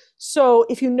me? So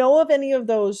if you know of any of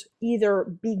those either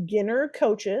beginner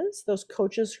coaches, those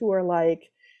coaches who are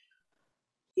like,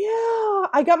 yeah,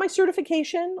 I got my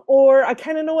certification, or I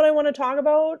kind of know what I want to talk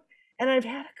about, and I've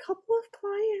had a couple of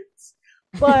clients,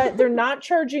 but they're not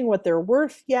charging what they're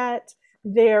worth yet.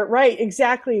 They're right,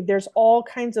 exactly. There's all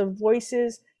kinds of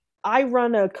voices. I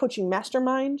run a coaching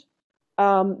mastermind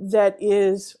that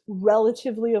is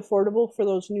relatively affordable for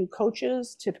those new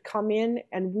coaches to come in,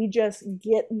 and we just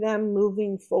get them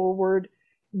moving forward,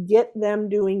 get them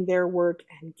doing their work,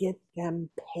 and get them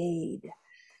paid.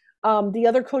 The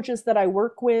other coaches that I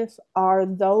work with are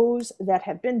those that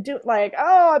have been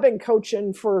I've been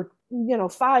coaching for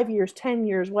 5 years, 10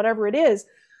 years, whatever it is,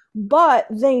 but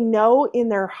they know in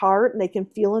their heart and they can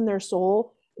feel in their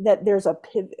soul that there's a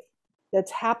pivot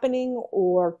that's happening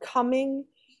or coming.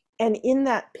 And in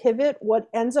that pivot, what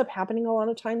ends up happening a lot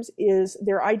of times is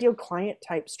their ideal client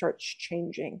type starts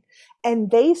changing, and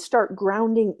they start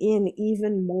grounding in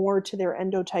even more to their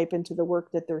endotype and to the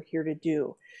work that they're here to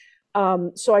do.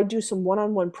 So I do some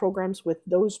one-on-one programs with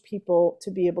those people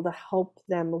to be able to help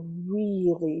them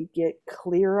really get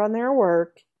clear on their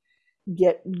work,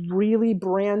 get really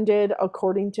branded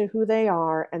according to who they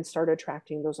are, and start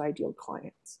attracting those ideal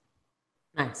clients.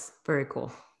 Nice. Very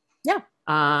cool. Yeah.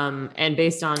 And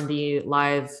based on the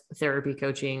live therapy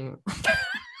coaching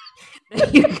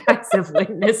that you guys have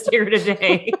witnessed here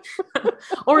today,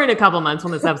 or in a couple months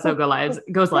when this episode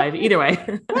goes live, either way.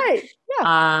 Right.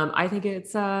 Yeah. I think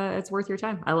it's worth your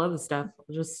time. I love this stuff.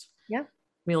 Just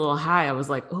me a little high. I was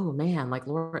like, oh man, like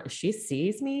Laura, she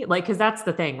sees me, like, cause that's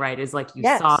the thing, right? Is like, you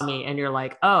saw me and you're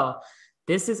like, oh,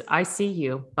 I see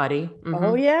you, buddy. Mm-hmm.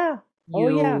 Oh yeah.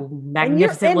 You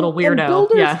magnificent little weirdo.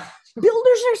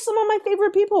 Builders are some of my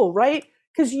favorite people, right?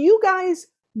 Because your guys'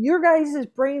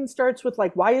 brain starts with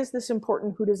like, why is this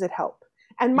important? Who does it help?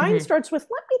 And mine starts with,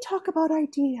 let me talk about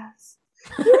ideas.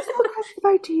 Here's all kinds of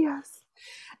ideas.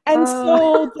 And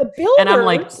so the builders, and I'm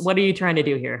like, what are you trying to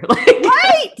do here?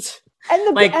 Right.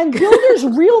 And and builders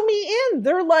reel me in.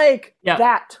 They're like,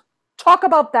 that. Talk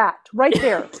about that right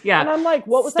there. Yeah. And I'm like,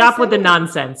 what was Stop with the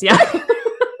nonsense. Yeah.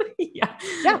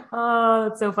 Yeah. Oh,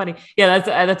 that's so funny. Yeah.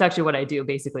 That's actually what I do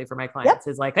basically for my clients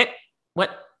is like, hey,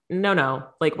 what? No.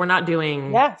 Like we're not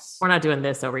doing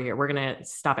this over here. We're going to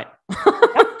stop it.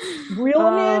 Reel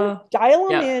them in, dial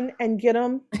them in, and get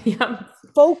them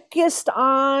focused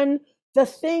on the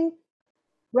thing,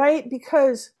 right?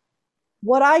 Because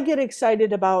what I get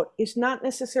excited about is not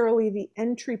necessarily the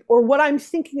entry, or what I'm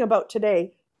thinking about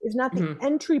today is not the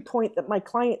entry point that my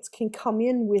clients can come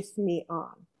in with me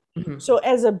on. Mm-hmm. So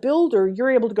as a builder,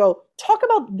 you're able to go talk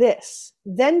about this.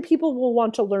 Then people will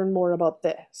want to learn more about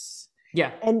this.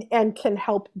 Yeah. And can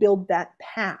help build that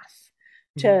path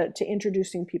to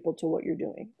introducing people to what you're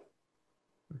doing.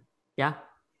 Yeah.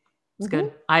 It's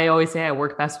good. I always say I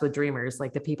work best with dreamers,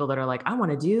 like the people that are like, I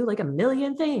want to do like 1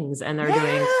 million things. And they're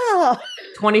doing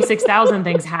 26,000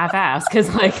 things half-assed. Cause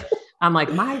like, I'm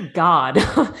like, my God.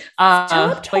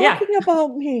 Stop talking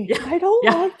about me. Yeah. I don't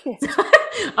like it.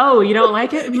 Oh, you don't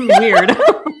like it? Weird.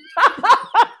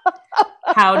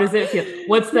 How does it feel?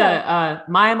 What's the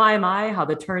my, how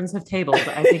the turns have tabled,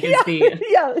 I think is the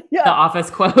office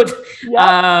quote.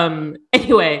 Yeah.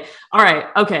 Anyway, all right.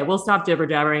 Okay. We'll stop jibber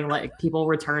jabbering. Like people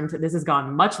return to, this has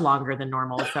gone much longer than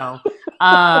normal. So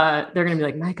they're going to be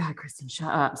like, my God, Kristin, shut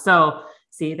up. So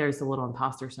see, there's a little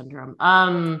imposter syndrome.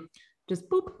 Just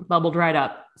boop, bubbled right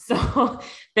up. So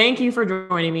thank you for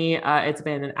joining me. It's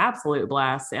been an absolute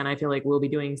blast. And I feel like we'll be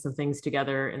doing some things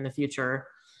together in the future.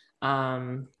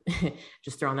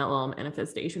 Just throwing that little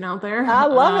manifestation out there. I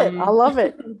love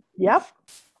it. Yep.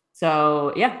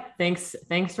 So yeah, thanks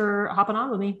for hopping on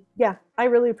with me. Yeah, I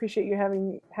really appreciate you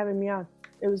having me on.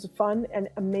 It was a fun and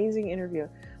amazing interview.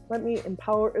 Let me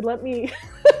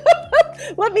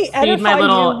edify my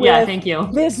little, you with, thank you.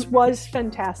 This was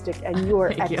fantastic, and you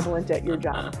are excellent at your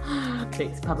job.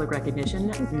 Thanks. Public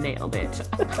recognition. Nailed it.